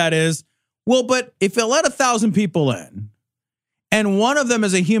counter to that is, well, but if you let 1,000 people in and one of them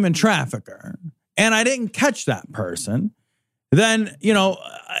is a human trafficker and I didn't catch that person, then,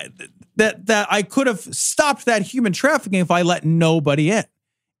 that I could have stopped that human trafficking if I let nobody in.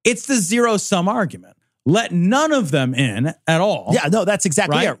 It's the zero-sum argument. Let none of them in at all. Yeah, no, that's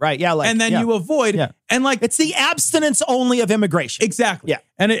exactly it, right? Yeah, and then you avoid, and like it's the abstinence only of immigration. Exactly. Yeah,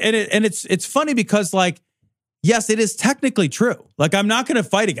 and it's funny because like, yes, it is technically true. Like, I'm not going to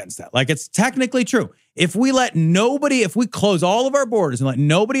fight against that. Like, it's technically true. If we close all of our borders and let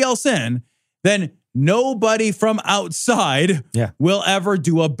nobody else in, then nobody from outside will ever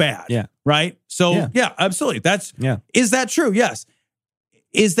do a bad. Yeah. Right? So, yeah absolutely. Is that true? Yes.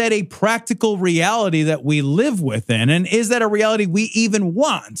 Is that a practical reality that we live within? And is that a reality we even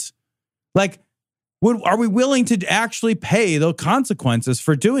want? Like, are we willing to actually pay the consequences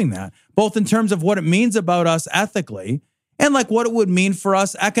for doing that? Both in terms of what it means about us ethically and like what it would mean for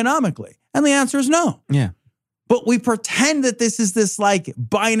us economically. And the answer is no. Yeah. But we pretend that this is this like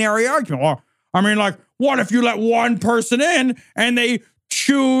binary argument. Or, I mean, like, what if you let one person in and they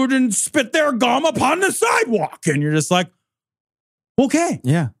chewed and spit their gum upon the sidewalk? And you're just like, okay.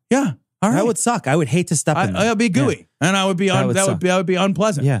 Yeah. Yeah. All right. That would suck. I would hate to step in. I'd be gooey. Yeah. And I would be that would be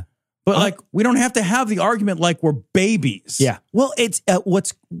unpleasant. Yeah. But like, we don't have to have the argument like we're babies. Yeah. Well, it's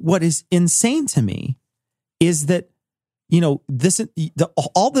what is insane to me is that,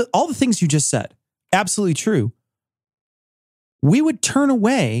 all the things you just said, absolutely true. We would turn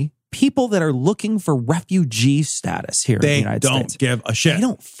away people that are looking for refugee status here in the United States. They don't give a shit. They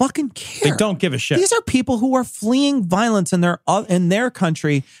don't fucking care. They don't give a shit. These are people who are fleeing violence in their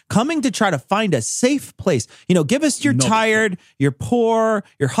country, coming to try to find a safe place. Give us your tired, your poor,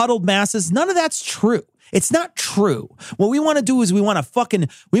 your huddled masses. None of that's true. It's not true. What we want to do is we want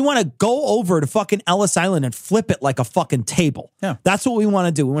to go over to fucking Ellis Island and flip it like a fucking table. Yeah. That's what we want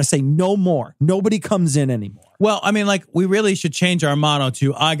to do. We want to say no more. Nobody comes in anymore. Well, I mean, like, we really should change our motto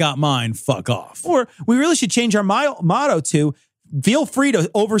to "I got mine, fuck off." Or we really should change our motto to "Feel free to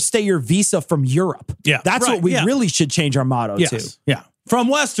overstay your visa from Europe." Yeah, that's right, what we yeah. really should change our motto to. Yeah. From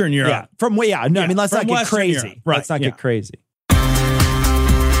Western Europe. Yeah, I mean, let's not from get Western crazy. Europe. Right, Let's not yeah. get crazy.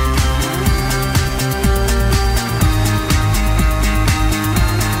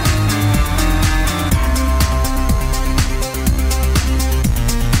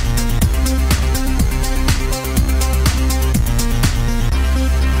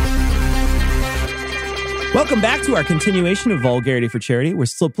 Welcome back to our continuation of Vulgarity for Charity. We're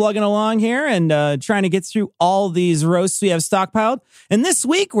still plugging along here and trying to get through all these roasts we have stockpiled. And this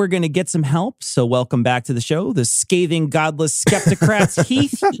week, we're going to get some help. So welcome back to the show, the scathing, godless skeptocrats,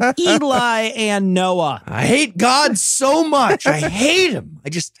 Heath, Eli, and Noah. I hate God so much. I hate him. I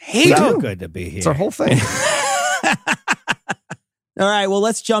just hate him. Good to be here. It's our whole thing. All right, well,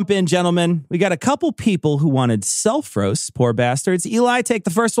 let's jump in, gentlemen. We got a couple people who wanted self-roasts, poor bastards. Eli, take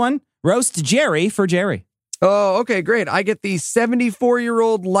the first one. Roast Jerry for Jerry. Oh, okay, great. I get the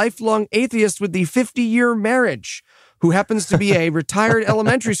 74-year-old lifelong atheist with the 50-year marriage who happens to be a retired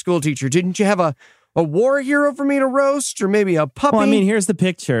elementary school teacher. Didn't you have a war hero for me to roast or maybe a puppy? Well, I mean, here's the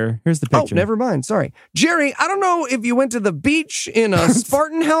picture. Oh, never mind. Sorry. Jerry, I don't know if you went to the beach in a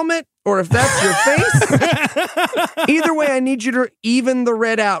Spartan helmet or if that's your face. Either way, I need you to even the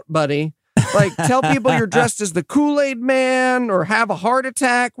red out, buddy. Like, tell people you're dressed as the Kool-Aid man or have a heart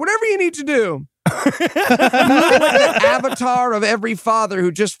attack, whatever you need to do. You look like the avatar of every father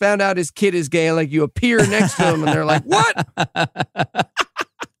who just found out his kid is gay. Like, you appear next to him and they're like, what?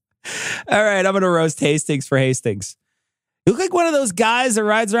 All right, I'm going to roast Hastings for Hastings. You look like one of those guys that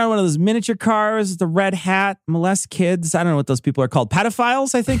rides around one of those miniature cars with the red hat, molests kids. I don't know what those people are called.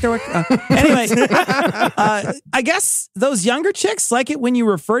 Pedophiles, I think they're. Anyway, I guess those younger chicks like it when you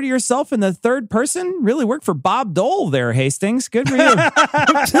refer to yourself in the third person. Really work for Bob Dole there, Hastings. Good for you.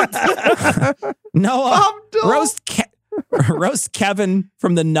 Noah, Bob Dole. roast Kevin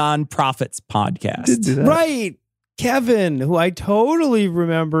from the Non-Profits podcast. Right. Kevin, who I totally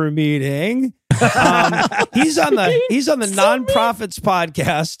remember meeting. He's on the Non-Profits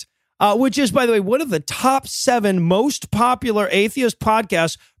podcast, which is, by the way, one of the top 7 most popular atheist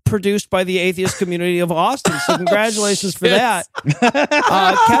podcasts produced by the atheist community of Austin. So congratulations for that.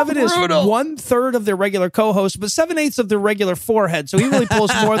 Kevin is 1/3 of their regular co-host, but 7/8 of their regular forehead. So he really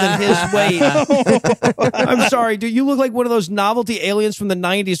pulls more than his weight. I'm sorry, dude. You look like one of those novelty aliens from the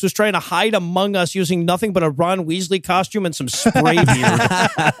 90s who's trying to hide among us using nothing but a Ron Weasley costume and some spray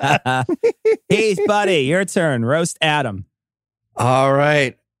beard. Heath, buddy, your turn. Roast Adam. All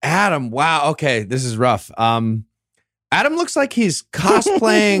right. Adam. Wow. Okay. This is rough. Adam looks like he's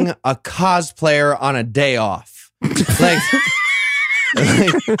cosplaying a cosplayer on a day off. Like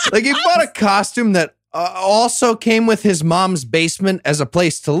he bought a costume that also came with his mom's basement as a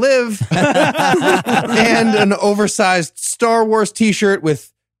place to live and an oversized Star Wars t-shirt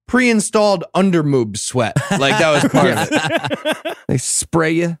with pre-installed undermoob sweat. Like that was part of it. They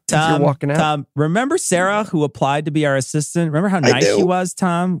spray you as you're walking out. Tom, remember Sarah who applied to be our assistant? Remember how nice she was,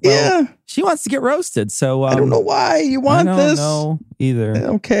 Tom? Well, she wants to get roasted. So I don't know why you want this. I don't know either.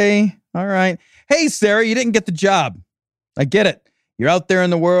 Okay. All right. Hey, Sarah, you didn't get the job. I get it. You're out there in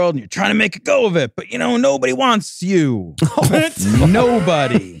the world and you're trying to make a go of it, but nobody wants you.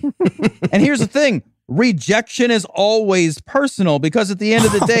 Nobody. And here's the thing. Rejection is always personal because at the end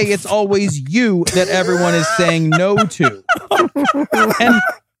of the day, it's always you that everyone is saying no to. And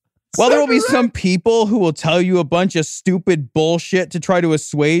while there will be some people who will tell you a bunch of stupid bullshit to try to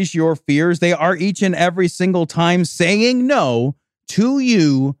assuage your fears, they are each and every single time saying no to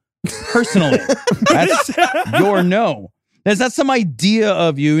you personally. That's your no. There's not some idea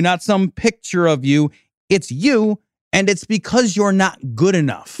of you, not some picture of you. It's you. And it's because you're not good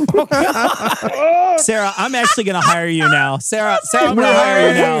enough. Sarah, I'm actually going to hire you now. Sarah, I'm going to hire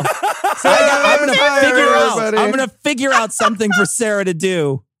you now. I'm going to figure out something for Sarah to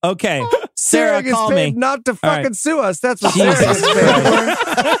do. Okay. Sarah, gets call paid me. Not to fucking right. sue us. That's what Sarah gets paid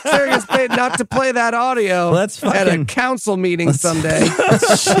for. Sarah gets paid not to play that audio at a council meeting someday.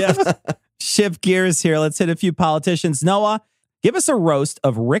 Shift gears here. Let's hit a few politicians. Noah, give us a roast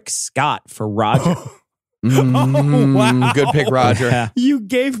of Rick Scott for Roger. Wow. Good pick, Roger. You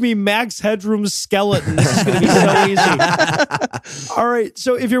gave me Max Headroom's skeleton. This is going to be so easy. All right.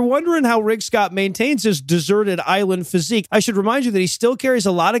 So if you're wondering how Rick Scott maintains his deserted island physique, I should remind you that he still carries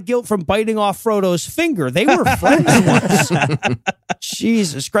a lot of guilt from biting off Frodo's finger. They were friends once.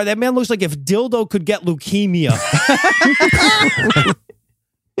 Jesus Christ. That man looks like if Dildo could get leukemia.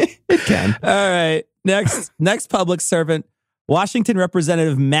 It can. All right. Next public servant, Washington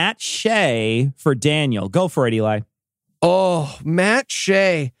Representative Matt Shea for Daniel. Go for it, Eli. Oh, Matt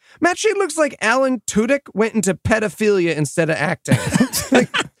Shea. Matt Shea looks like Alan Tudyk went into pedophilia instead of acting. Like,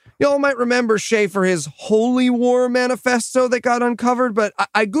 y'all might remember Shea for his Holy War manifesto that got uncovered, but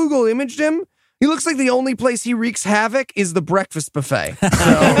I Google imaged him. He looks like the only place he wreaks havoc is the breakfast buffet.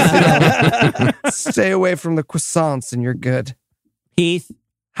 So, stay away from the croissants and you're good. Heath,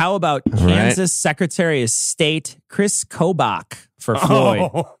 how about Kansas Secretary of State Chris Kobach for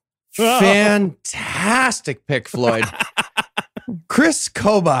Floyd? Fantastic pick, Floyd. Chris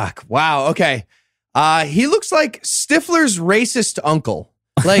Kobach. Wow. Okay. He looks like Stifler's racist uncle.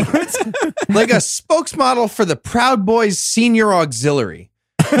 Like a spokesmodel for the Proud Boys Senior Auxiliary.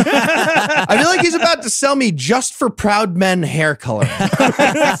 I feel like he's about to sell me just for Proud Men hair coloring.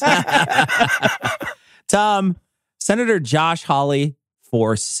 Tom, Senator Josh Hawley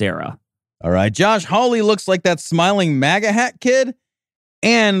for Sarah. All right. Josh Hawley looks like that smiling MAGA hat kid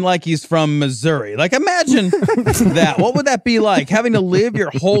and like he's from Missouri. Like, imagine that. What would that be like? Having to live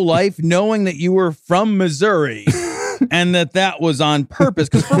your whole life knowing that you were from Missouri and that was on purpose.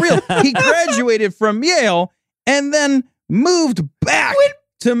 Because for real, he graduated from Yale and then moved back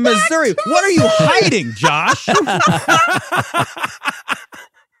to Missouri. What are you hiding, Josh? All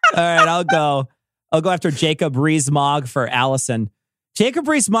right, I'll go after Jacob Rees-Mogg for Allison. Jacob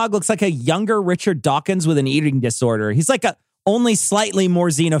Rees-Mogg looks like a younger Richard Dawkins with an eating disorder. He's like only slightly more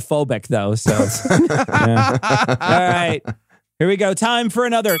xenophobic, though. So, yeah. All right, here we go. Time for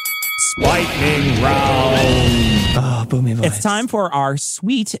another lightning round. Oh, booming voice. It's time for our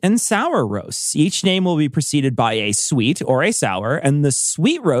sweet and sour roasts. Each name will be preceded by a sweet or a sour, and the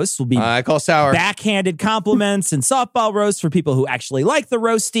sweet roast will be I call sour backhanded compliments and softball roasts for people who actually like the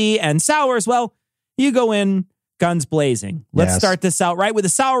roasty, and sours, well, you go in guns blazing. Let's start this out right with a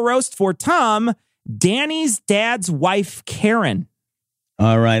sour roast for Tom, Danny's dad's wife, Karen.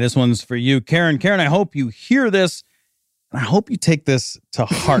 All right, this one's for you, Karen. Karen, I hope you hear this, and I hope you take this to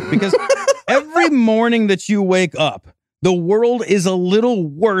heart, because every morning that you wake up, the world is a little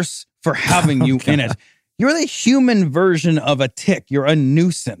worse for having you in it. You're the human version of a tick. You're a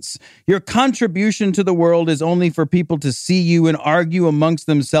nuisance. Your contribution to the world is only for people to see you and argue amongst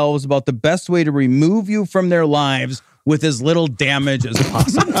themselves about the best way to remove you from their lives with as little damage as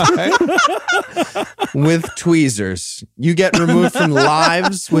possible. With tweezers. You get removed from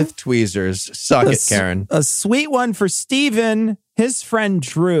lives with tweezers. Suck it, Karen. A sweet one for Steven, his friend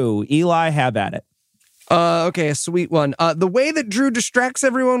Drew. Eli, have at it. Okay, a sweet one. The way that Drew distracts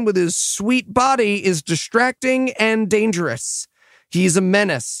everyone with his sweet body is distracting and dangerous. He's a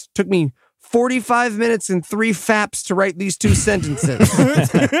menace. Took me 45 minutes and 3 faps to write these 2 sentences.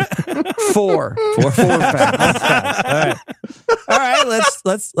 4 faps. All right,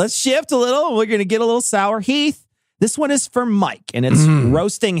 let's shift a little. We're going to get a little sour. Heath, this one is for Mike, and it's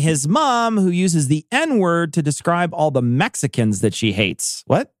roasting his mom, who uses the N-word to describe all the Mexicans that she hates.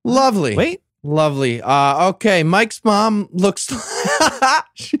 What? Lovely. Wait. Lovely. Okay, Mike's mom looks...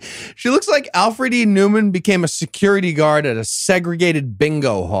 she looks like Alfred E. Newman became a security guard at a segregated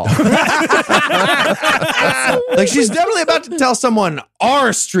bingo hall. Like, she's definitely about to tell someone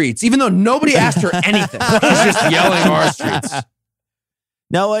our streets, even though nobody asked her anything. She's just yelling our streets.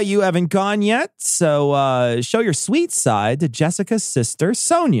 Noah, you haven't gone yet, so show your sweet side to Jessica's sister,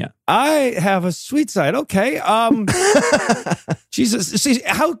 Sonia. I have a sweet side. Okay. Jesus, see,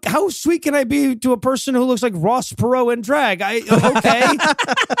 how sweet can I be to a person who looks like Ross Perot in drag? Okay.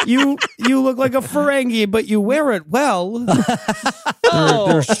 You look like a Ferengi, but you wear it well.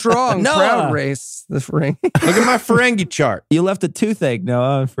 They're strong, proud race. The Ferengi. Look at my Ferengi chart. You left a toothache,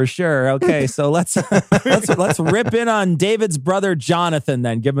 Noah, for sure. Okay, so let's rip in on David's brother Jonathan.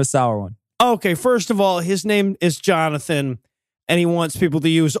 Then give him a sour one. Okay, first of all, his name is Jonathan, and he wants people to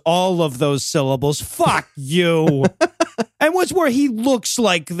use all of those syllables. Fuck you. And what's more, he looks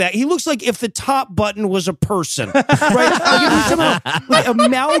like that. He looks like if the top button was a person, right? Like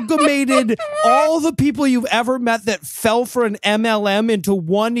amalgamated all the people you've ever met that fell for an MLM into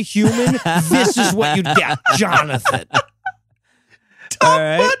one human. This is what you'd get, Jonathan. Top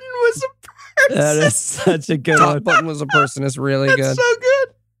button was a person. That is such a good Top one. button was a person. It's really good. That's so good.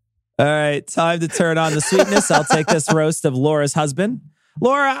 All right, time to turn on the sweetness. I'll take this roast of Laura's husband.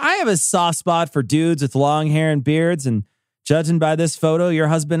 Laura, I have a soft spot for dudes with long hair and beards, and judging by this photo, your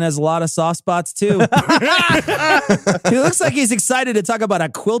husband has a lot of soft spots too. He looks like he's excited to talk about a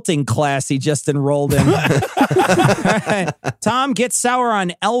quilting class he just enrolled in. All right. Tom, get sour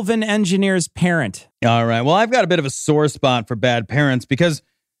on Elven Engineer's parent. All right. Well, I've got a bit of a sore spot for bad parents because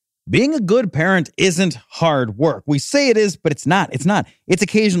being a good parent isn't hard work. We say it is, but it's not. It's not. It's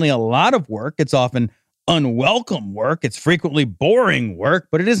occasionally a lot of work. It's often unwelcome work. It's frequently boring work,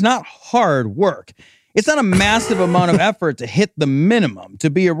 but it is not hard work. It's not a massive amount of effort to hit the minimum, to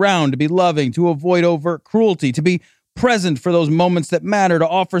be around, to be loving, to avoid overt cruelty, to be present for those moments that matter, to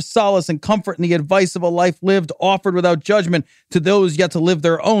offer solace and comfort in the advice of a life lived, offered without judgment to those yet to live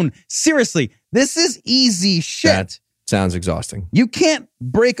their own. Seriously, this is easy shit. That sounds exhausting. You can't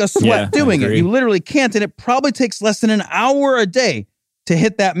break a sweat doing it. You literally can't, and it probably takes less than an hour a day to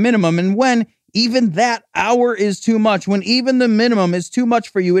hit that minimum. And when even that hour is too much, when even the minimum is too much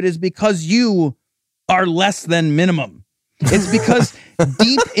for you, it is because you are less than minimum. It's because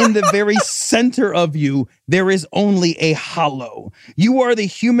deep in the very center of you, there is only a hollow. You are the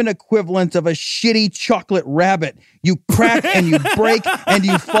human equivalent of a shitty chocolate rabbit. You crack and you break and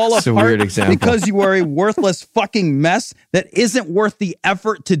you fall It's a apart weird example. because you are a worthless fucking mess that isn't worth the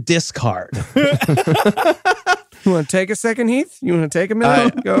effort to discard. You want to take a second, Heath? You want to take a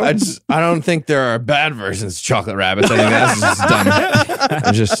minute? Go. I don't think there are bad versions of chocolate rabbits. I think that's just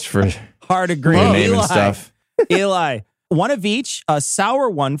dumb. Just for Hard agree. name and stuff. Eli, one of each, a sour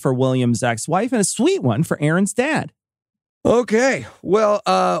one for William's ex-wife and a sweet one for Aaron's dad. Okay. Well,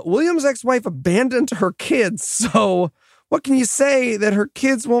 William's ex-wife abandoned her kids, so what can you say that her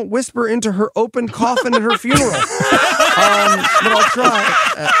kids won't whisper into her open coffin at her funeral? But I'll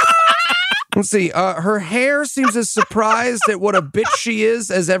try. Let's see. Her hair seems as surprised at what a bitch she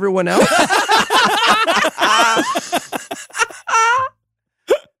is as everyone else.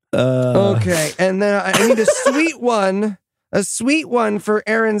 Okay, and then I need a sweet one for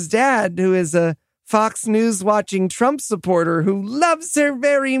Aaron's dad, who is a Fox News watching Trump supporter who loves her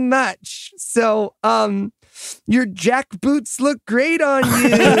very much. So, your jack boots look great on you.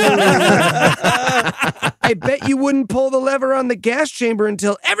 I bet you wouldn't pull the lever on the gas chamber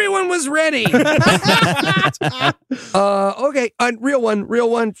until everyone was ready. Okay, real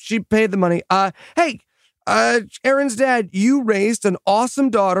one. She paid the money. Hey, Aaron's dad, you raised an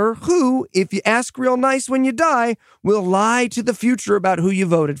awesome daughter who, if you ask real nice when you die, will lie to the future about who you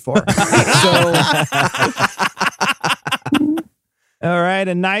voted for. All right,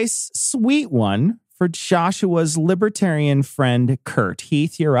 a nice, sweet one for Joshua's libertarian friend, Kurt.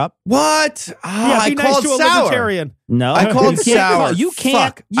 Heath, you're up. What? Yeah, be I nice called to a sour. libertarian. No, I called you can't sour. call- you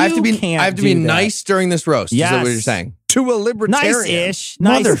can't. Fuck. I have to be. can't I have to do be that. nice during this roast. Is that what Yes. you're saying? To a libertarian. Nice-ish.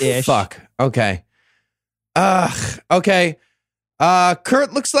 Nice-ish. Fuck. Okay. Okay.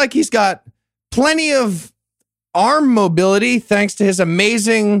 Kurt looks like he's got plenty of arm mobility thanks to his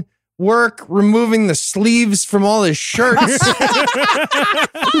amazing work removing the sleeves from all his shirts.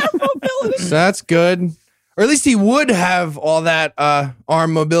 So that's good. Or at least he would have all that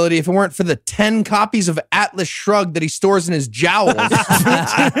arm mobility if it weren't for the 10 copies of Atlas Shrugged that he stores in his jowls.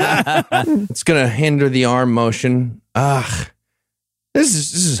 It's going to hinder the arm motion. This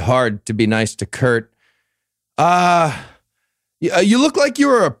is hard to be nice to Kurt. You look like you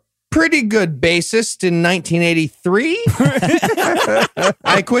were a pretty good bassist in 1983.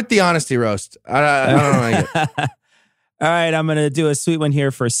 I quit the honesty roast. I don't like it. All right, I'm going to do a sweet one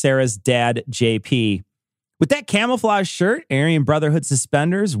here for Sarah's dad, JP. With that camouflage shirt, Aryan Brotherhood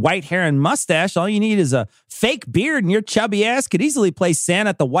suspenders, white hair, and mustache, all you need is a fake beard, and your chubby ass could easily play Santa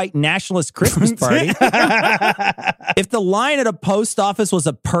at the white nationalist Christmas party. If the line at a post office was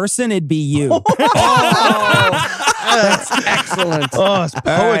a person, it'd be you. That's excellent. Oh, it's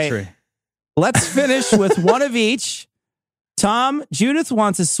poetry. Right. Let's finish with one of each. Tom, Judith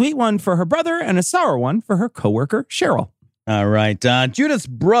wants a sweet one for her brother and a sour one for her coworker, Cheryl. All right. Judith's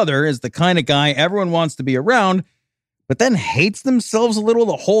brother is the kind of guy everyone wants to be around, but then hates themselves a little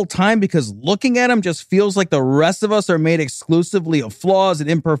the whole time because looking at him just feels like the rest of us are made exclusively of flaws and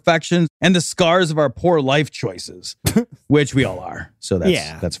imperfections and the scars of our poor life choices, which we all are. So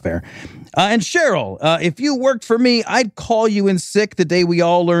that's fair. And Cheryl, if you worked for me, I'd call you in sick the day we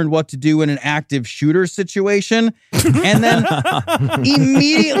all learned what to do in an active shooter situation, and then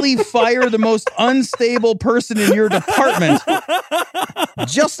immediately fire the most unstable person in your department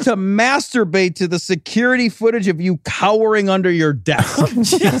just to masturbate to the security footage of you cowering under your desk.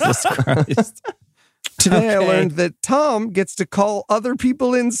 Jesus Christ. Today I learned that Tom gets to call other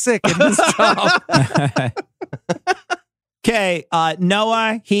people in sick at his job. Okay,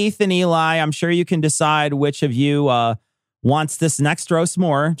 Noah, Heath, and Eli, I'm sure you can decide which of you wants this next roast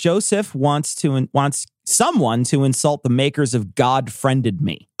more. Joseph wants someone to insult the makers of God Friended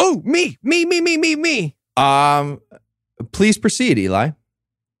Me. Oh, me. Please proceed, Eli.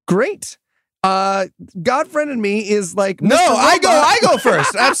 Great. God Friended Me is like No, Mr. I Robot. go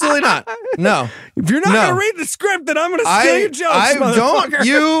first. Absolutely not. No. If you're not going to read the script, then I'm going to steal your jokes,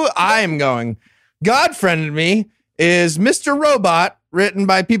 motherfucker. I am going. God Friended Me is Mr. Robot, written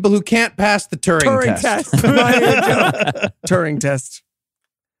by people who can't pass the Turing test. Turing test.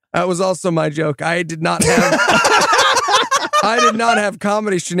 That was also my joke. I did not have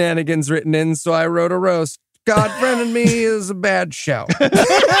comedy shenanigans written in, so I wrote a roast. God Friended Me is a bad show.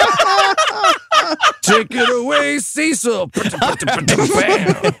 Take it away, Cecil. Without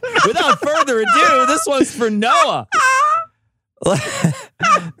further ado, this one's for Noah.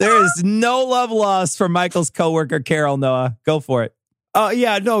 There is no love lost for Michael's coworker, Carol. Noah, go for it.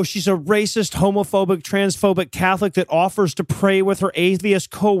 She's a racist, homophobic, transphobic Catholic that offers to pray with her atheist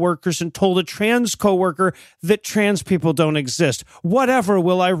coworkers and told a trans coworker that trans people don't exist. Whatever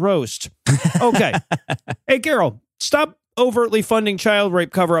will I roast? Okay. Hey, Carol, stop overtly funding child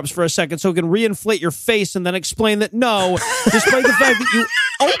rape cover-ups for a second so we can reinflate your face and then explain that no, despite the fact that you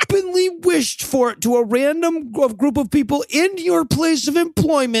openly wished for it to a random group of people in your place of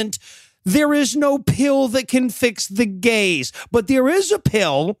employment, there is no pill that can fix the gays, but there is a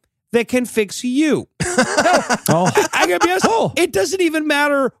pill that can fix you. I gotta be honest, it doesn't even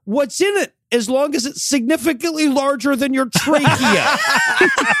matter what's in it as long as it's significantly larger than your trachea.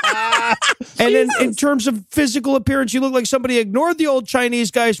 And in terms of physical appearance, you look like somebody ignored the old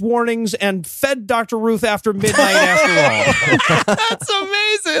Chinese guy's warnings and fed Dr. Ruth after midnight after all. That's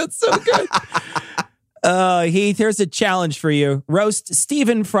amazing. It's so good. Heath, here's a challenge for you. Roast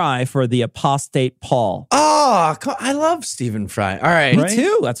Stephen Fry for the apostate Paul. Oh, I love Stephen Fry. All right. Me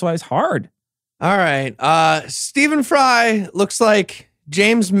too. That's why it's hard. All right. Stephen Fry looks like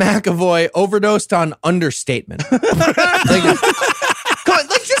James McAvoy overdosed on understatement. Come on,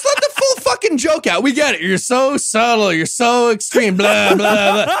 just let the full fucking joke out. We get it. You're so subtle. You're so extreme. Blah,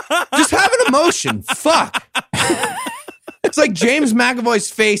 blah, blah. Just have an emotion. Fuck. It's like James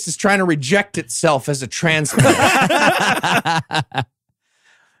McAvoy's face is trying to reject itself as a transplant. All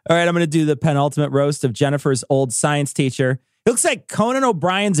right, I'm going to do the penultimate roast of Jennifer's old science teacher. It looks like Conan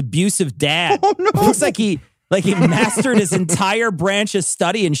O'Brien's abusive dad. Oh, no. It looks like he mastered his entire branch of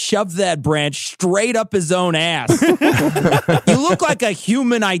study and shoved that branch straight up his own ass. You look like a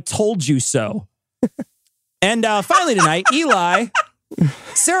human I told you so. And finally tonight, Eli,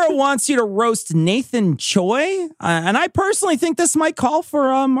 Sarah wants you to roast Nathan Choi. And I personally think this might call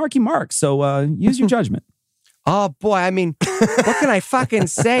for Marky Mark. So use your judgment. Oh, boy. I mean, what can I fucking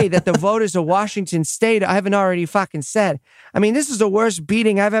say that the voters of Washington State I haven't already fucking said? I mean, this is the worst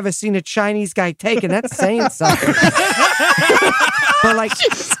beating I've ever seen a Chinese guy take, and that's saying something. But, like,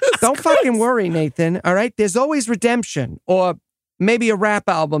 don't fucking worry, Nathan, all right? There's always redemption, or maybe a rap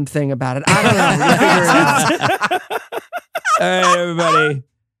album thing about it. I don't know. We'll figure it out. All right, everybody.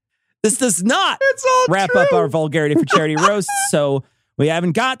 This does not wrap up our Vulgarity for Charity roast, so we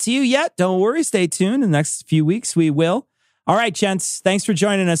haven't got to you yet. Don't worry. Stay tuned. In the next few weeks, we will. All right, gents. Thanks for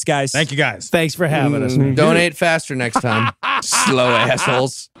joining us, guys. Thank you, guys. Thanks for having us. Donate faster next time. Slow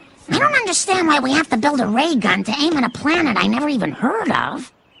assholes. I don't understand why we have to build a ray gun to aim at a planet I never even heard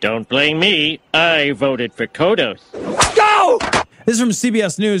of. Don't blame me. I voted for Kodos. Go! This is from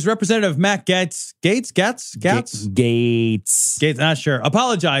CBS News. Representative Matt Gaetz, not sure,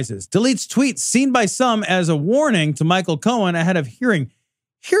 apologizes, deletes tweets seen by some as a warning to Michael Cohen ahead of hearing.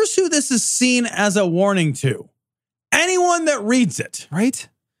 Here's who this is seen as a warning to. Anyone that reads it. Right?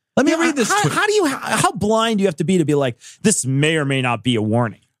 Let me read this tweet. How blind do you have to be like, this may or may not be a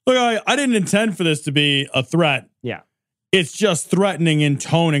warning? Look, I didn't intend for this to be a threat. Yeah. It's just threatening in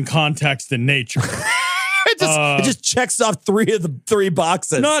tone and context and nature. It just checks off three of the three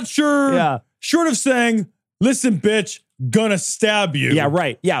boxes. Not sure. Yeah. Short of saying, listen, bitch, gonna stab you. Yeah,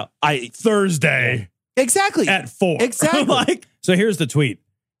 right. Yeah. Thursday. Exactly. At 4. Exactly. So here's the tweet.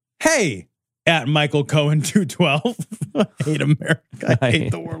 Hey, at Michael Cohen 212. I hate America. I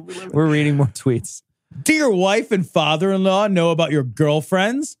hate the world we live in. We're reading more tweets. Do your wife and father-in-law know about your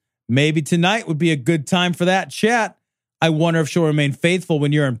girlfriends? Maybe tonight would be a good time for that chat. I wonder if she'll remain faithful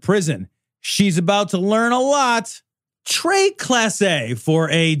when you're in prison. She's about to learn a lot. Trey Classe for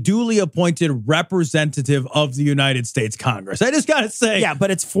a duly appointed representative of the United States Congress. I just got to say. Yeah, but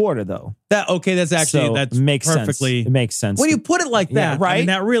it's Florida, though. That's actually, that makes perfectly sense. It makes sense. When you put it like that, right? I mean,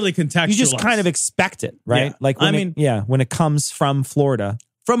 that really contextualizes. You just kind of expect it, right? Yeah. Like, when it comes from Florida.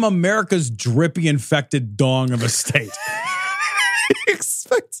 From America's drippy, infected dong of a state.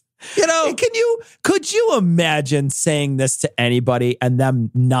 You know, could you imagine saying this to anybody and them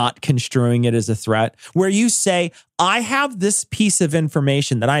not construing it as a threat? Where you say, I have this piece of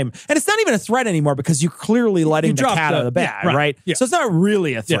information that and it's not even a threat anymore because you're clearly letting the cat out of the bag, right? Yeah. So it's not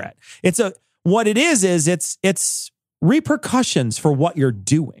really a threat. Yeah. What it is it's repercussions for what you're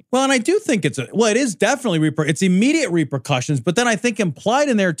doing. Well, and I do think it is definitely it's immediate repercussions, but then I think implied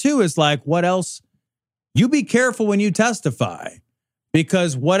in there too is like, what else? You be careful when you testify.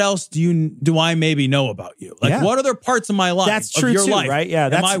 Because what else do I maybe know about you? Like, what other parts of my life? That's true of your too, life, right? Yeah,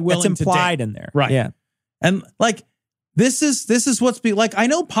 that's implied in there, right? Yeah, and like this is what's like. I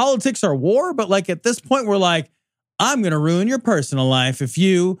know politics are war, but like at this point, we're like, I'm going to ruin your personal life if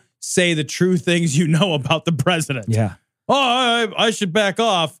you say the true things you know about the president. Yeah. Oh, I should back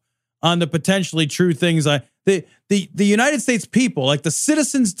off on the potentially true things. The United States people, like the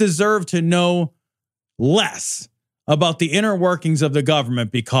citizens, deserve to know less about the inner workings of the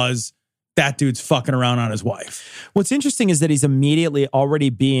government because that dude's fucking around on his wife. What's interesting is that he's immediately already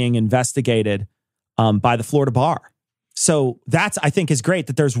being investigated by the Florida bar. So that's, I think, is great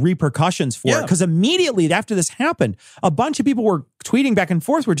that there's repercussions for it. Because immediately after this happened, a bunch of people were tweeting back and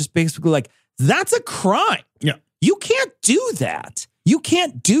forth, were just basically like, that's a crime. Yeah. You can't do that. You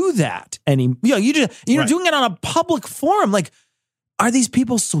can't do that anymore. You're doing it on a public forum. Like, are these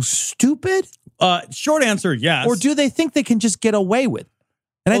people so stupid? Short answer, yes. Or do they think they can just get away with it?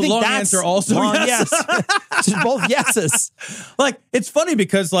 And I think long that's answer also long yes. Just both yeses. Like, it's funny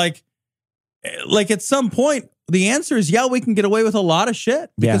because like at some point, the answer is, we can get away with a lot of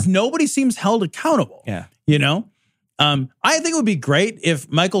shit because nobody seems held accountable. Yeah. You know? I think it would be great if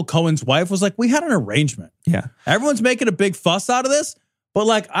Michael Cohen's wife was like, we had an arrangement. Yeah. Everyone's making a big fuss out of this, but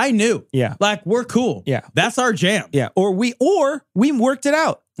like, I knew. Yeah. Like, we're cool. Yeah. That's our jam. Yeah. Or we worked it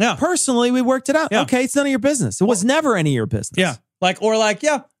out. Yeah. Personally, we worked it out. Yeah. Okay, it's none of your business. It was never any of your business. Yeah.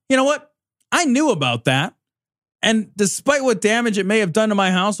 You know what? I knew about that. And despite what damage it may have done to my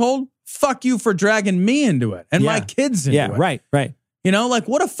household, fuck you for dragging me into it and my kids into it. Yeah, right. You know, like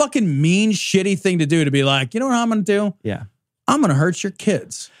what a fucking mean, shitty thing to do, to be like, you know what I'm going to do? Yeah. I'm going to hurt your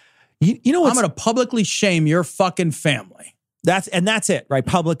kids. You know what? I'm going to publicly shame your fucking family. That's it, right?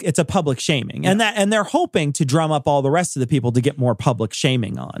 It's a public shaming. Yeah. And they're hoping to drum up all the rest of the people to get more public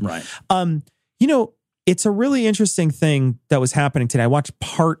shaming on. Right. It's a really interesting thing that was happening today. I watched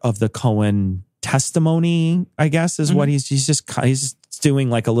part of the Cohen testimony, I guess, is what he's just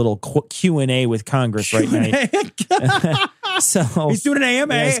doing like a little Q&A with Congress right now. So he's doing an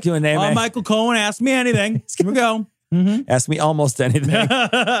AMA. Yeah, he's doing an AMA. Michael Cohen, ask me anything. Here we go. Mm-hmm. Ask me almost anything.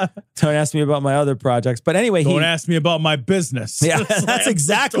 Don't ask me about my other projects. But anyway, don't ask me about my business. Yeah, that's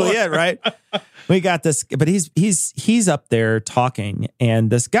exactly it, right? We got this, but he's up there talking, and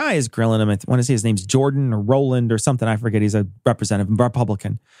this guy is grilling him. I want to say his name's Jordan or Roland or something. I forget. He's a representative,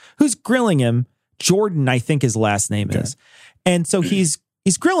 Republican, who's grilling him. Jordan, I think his last name is. And so he's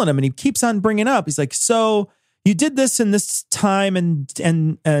grilling him, and he keeps on bringing up. He's like, so you did this in this time,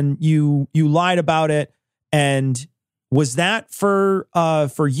 and you lied about it, and was that for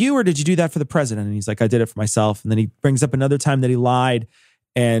you, or did you do that for the president? And he's like, I did it for myself. And then he brings up another time that he lied,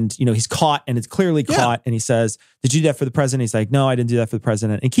 and he's caught, and it's clearly caught. And he says, did you do that for the president? He's like, no, I didn't do that for the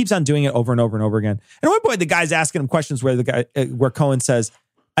president. And he keeps on doing it over and over and over again. And at one point, the guy's asking him questions where Cohen says,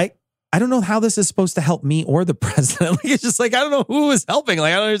 I don't know how this is supposed to help me or the president. Like, it's just like, I don't know who is helping.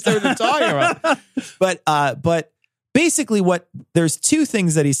 Like, I don't understand what they're talking about. But basically there's two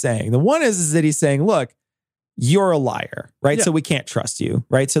things that he's saying. The one is that he's saying, look, you're a liar, right? Yeah. So we can't trust you,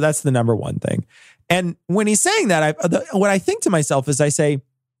 right? So that's the number one thing. And when he's saying that, what I think to myself is I say,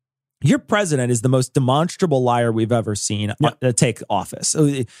 your president is the most demonstrable liar we've ever seen take office.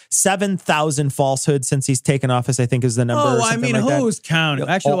 7,000 falsehoods since he's taken office, I think is the number. Oh, I mean, who's counting?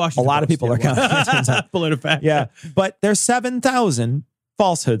 Actually, a lot of people are counting. PolitiFact. Yeah, but there's 7,000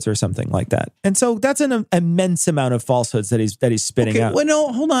 falsehoods or something like that, and so that's an immense amount of falsehoods that he's spitting out. Well,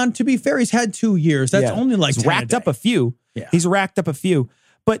 no, hold on. To be fair, he's had 2 years. That's only like he's racked up a few. Yeah. He's racked up a few.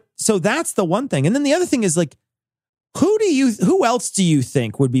 But so that's the one thing, and then the other thing is like, who else do you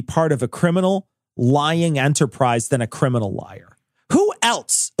think would be part of a criminal lying enterprise than a criminal liar? Who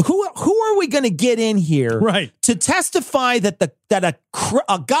else? Who are we going to get in here to testify that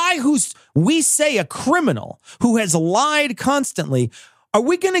a guy who's, we say, a criminal who has lied constantly, are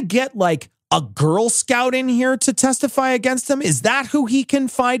we going to get like a Girl Scout in here to testify against him? Is that who he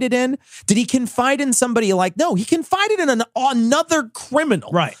confided in? Did he confide in somebody like, no, he confided in another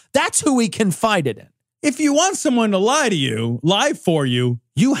criminal. Right. That's who he confided in. if you want someone to lie for you,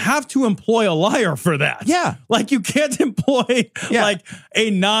 you have to employ a liar for that. Yeah. Like you can't employ like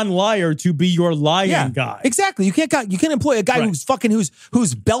a non-liar to be your lying guy. Exactly. You can't employ a guy who's fucking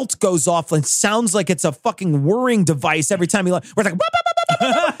whose belt goes off and sounds like it's a fucking whirring device every time he lies. We're like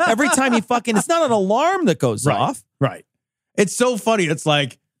every time he fucking, it's not an alarm that goes off. Right. It's so funny. It's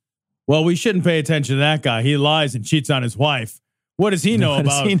like, well, we shouldn't pay attention to that guy. He lies and cheats on his wife. What does he know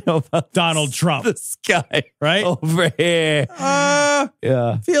about Donald Trump? This guy right over here.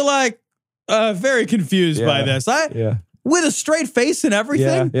 Feel like very confused by this. With a straight face and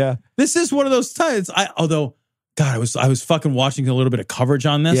everything. Yeah. This is one of those times. Although, God, I was fucking watching a little bit of coverage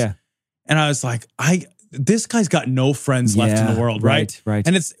on this. Yeah. And I was like, this guy's got no friends left in the world, right? Right.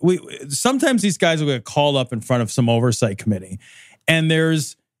 And sometimes these guys will get called up in front of some oversight committee, and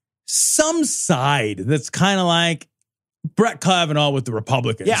there's some side that's kind of like Brett Kavanaugh with the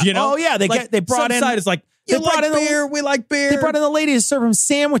Republicans. Yeah. You know? Oh, yeah. They brought in. Side is like, we like beer. They brought in the lady to serve him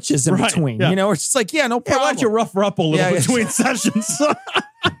sandwiches in between. Yeah. You know, it's just like, no problem. Why don't you rough her up a little between sessions?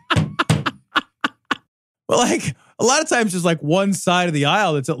 Well, like a lot of times there's like one side of the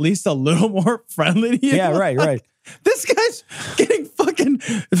aisle that's at least a little more friendly to you. Yeah, right. This guy's getting fucking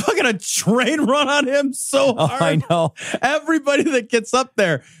a train run on him so hard. I know. Everybody that gets up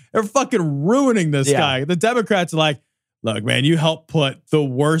there, they're fucking ruining this guy. The Democrats are like, look, man, you helped put the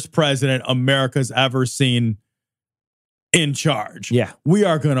worst president America's ever seen in charge. Yeah. We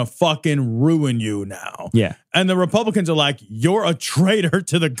are going to fucking ruin you now. Yeah. And the Republicans are like, you're a traitor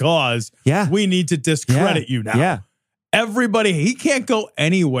to the cause. Yeah. We need to discredit you now. Yeah. Everybody, he can't go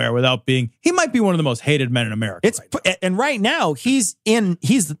anywhere without he might be one of the most hated men in America. And right now he's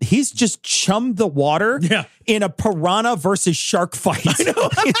just chummed the water in a piranha versus shark fight. I know.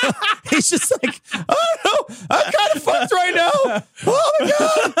 He's just like, oh no, I'm kind of fucked right now. Oh my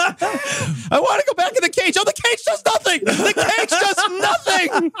God. I want to go back in the cage. Oh, the cage does nothing. The cage does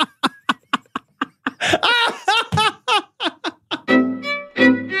nothing.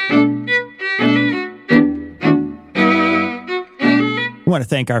 I want to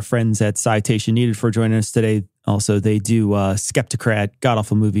thank our friends at Citation Needed for joining us today. Also, they do Skeptocrat, God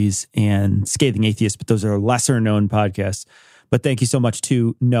Awful Movies, and Scathing Atheist, but those are lesser known podcasts. But thank you so much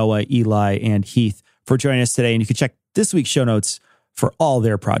to Noah, Eli, and Heath for joining us today. And you can check this week's show notes for all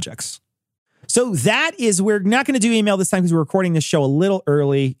their projects. So we're not going to do email this time because we're recording this show a little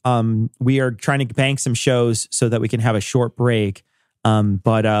early. We are trying to bank some shows so that we can have a short break.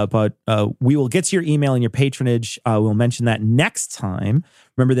 But we will get to your email and your patronage. We'll mention that next time.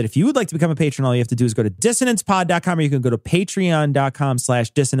 Remember that if you would like to become a patron, all you have to do is go to dissonancepod.com, or you can go to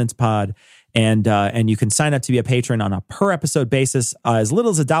patreon.com/dissonancepod. And you can sign up to be a patron on a per episode basis, as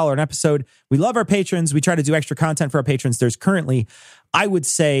little as $1 an episode. We love our patrons. We try to do extra content for our patrons. There's currently, I would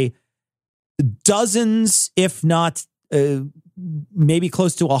say, dozens, if not maybe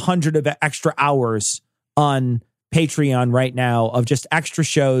close to 100 of extra hours on Patreon right now of just extra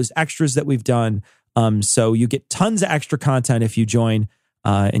shows, extras that we've done. So you get tons of extra content if you join,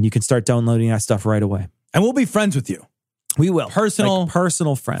 and you can start downloading that stuff right away. And we'll be friends with you. We will. Personal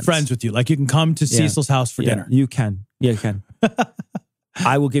friends. Friends with you. Like you can come to Cecil's house for dinner. You can. Yeah, you can.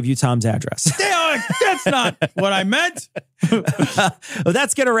 I will give you Tom's address. That's not what I meant. Well,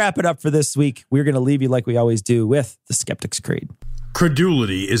 that's going to wrap it up for this week. We're going to leave you like we always do with the Skeptic's Creed.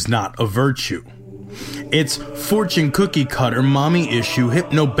 Credulity is not a virtue. It's fortune cookie cutter, mommy issue,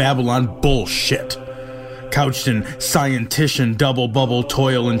 hypno-Babylon bullshit. Couched in scientician, double bubble,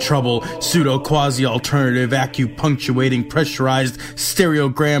 toil and trouble, pseudo quasi alternative, acupunctuating, pressurized,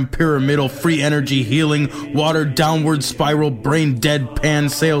 stereogram, pyramidal, free energy healing, watered downward spiral, brain deadpan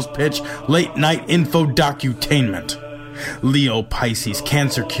sales pitch, late night info docutainment. Leo, Pisces,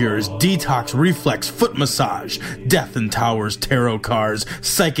 cancer cures, detox, reflex, foot massage, death in towers, tarot cards,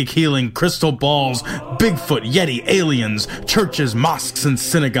 psychic healing, crystal balls, Bigfoot, Yeti, aliens, churches, mosques and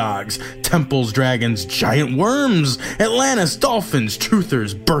synagogues, temples, dragons, giant worms, Atlantis, dolphins,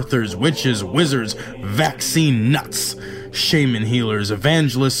 truthers, birthers, witches, wizards, vaccine nuts, shaman healers,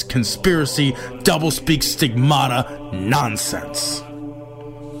 evangelists, conspiracy, doublespeak, stigmata, nonsense.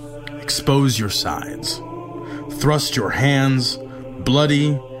 Expose your sides. Thrust your hands,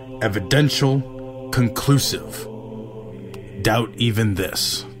 bloody, evidential, conclusive. Doubt even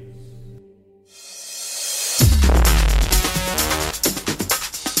this.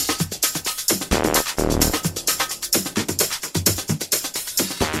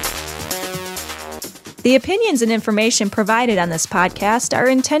 The opinions and information provided on this podcast are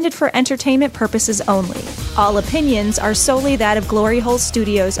intended for entertainment purposes only. All opinions are solely that of Glory Hole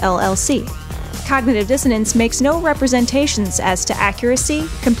Studios, LLC. Cognitive Dissonance makes no representations as to accuracy,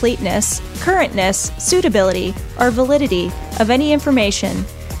 completeness, currentness, suitability, or validity of any information,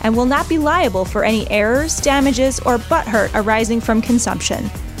 and will not be liable for any errors, damages, or butthurt arising from consumption.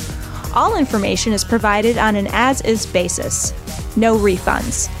 All information is provided on an as-is basis. No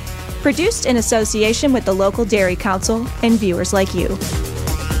refunds. Produced in association with the local Dairy Council and viewers like you.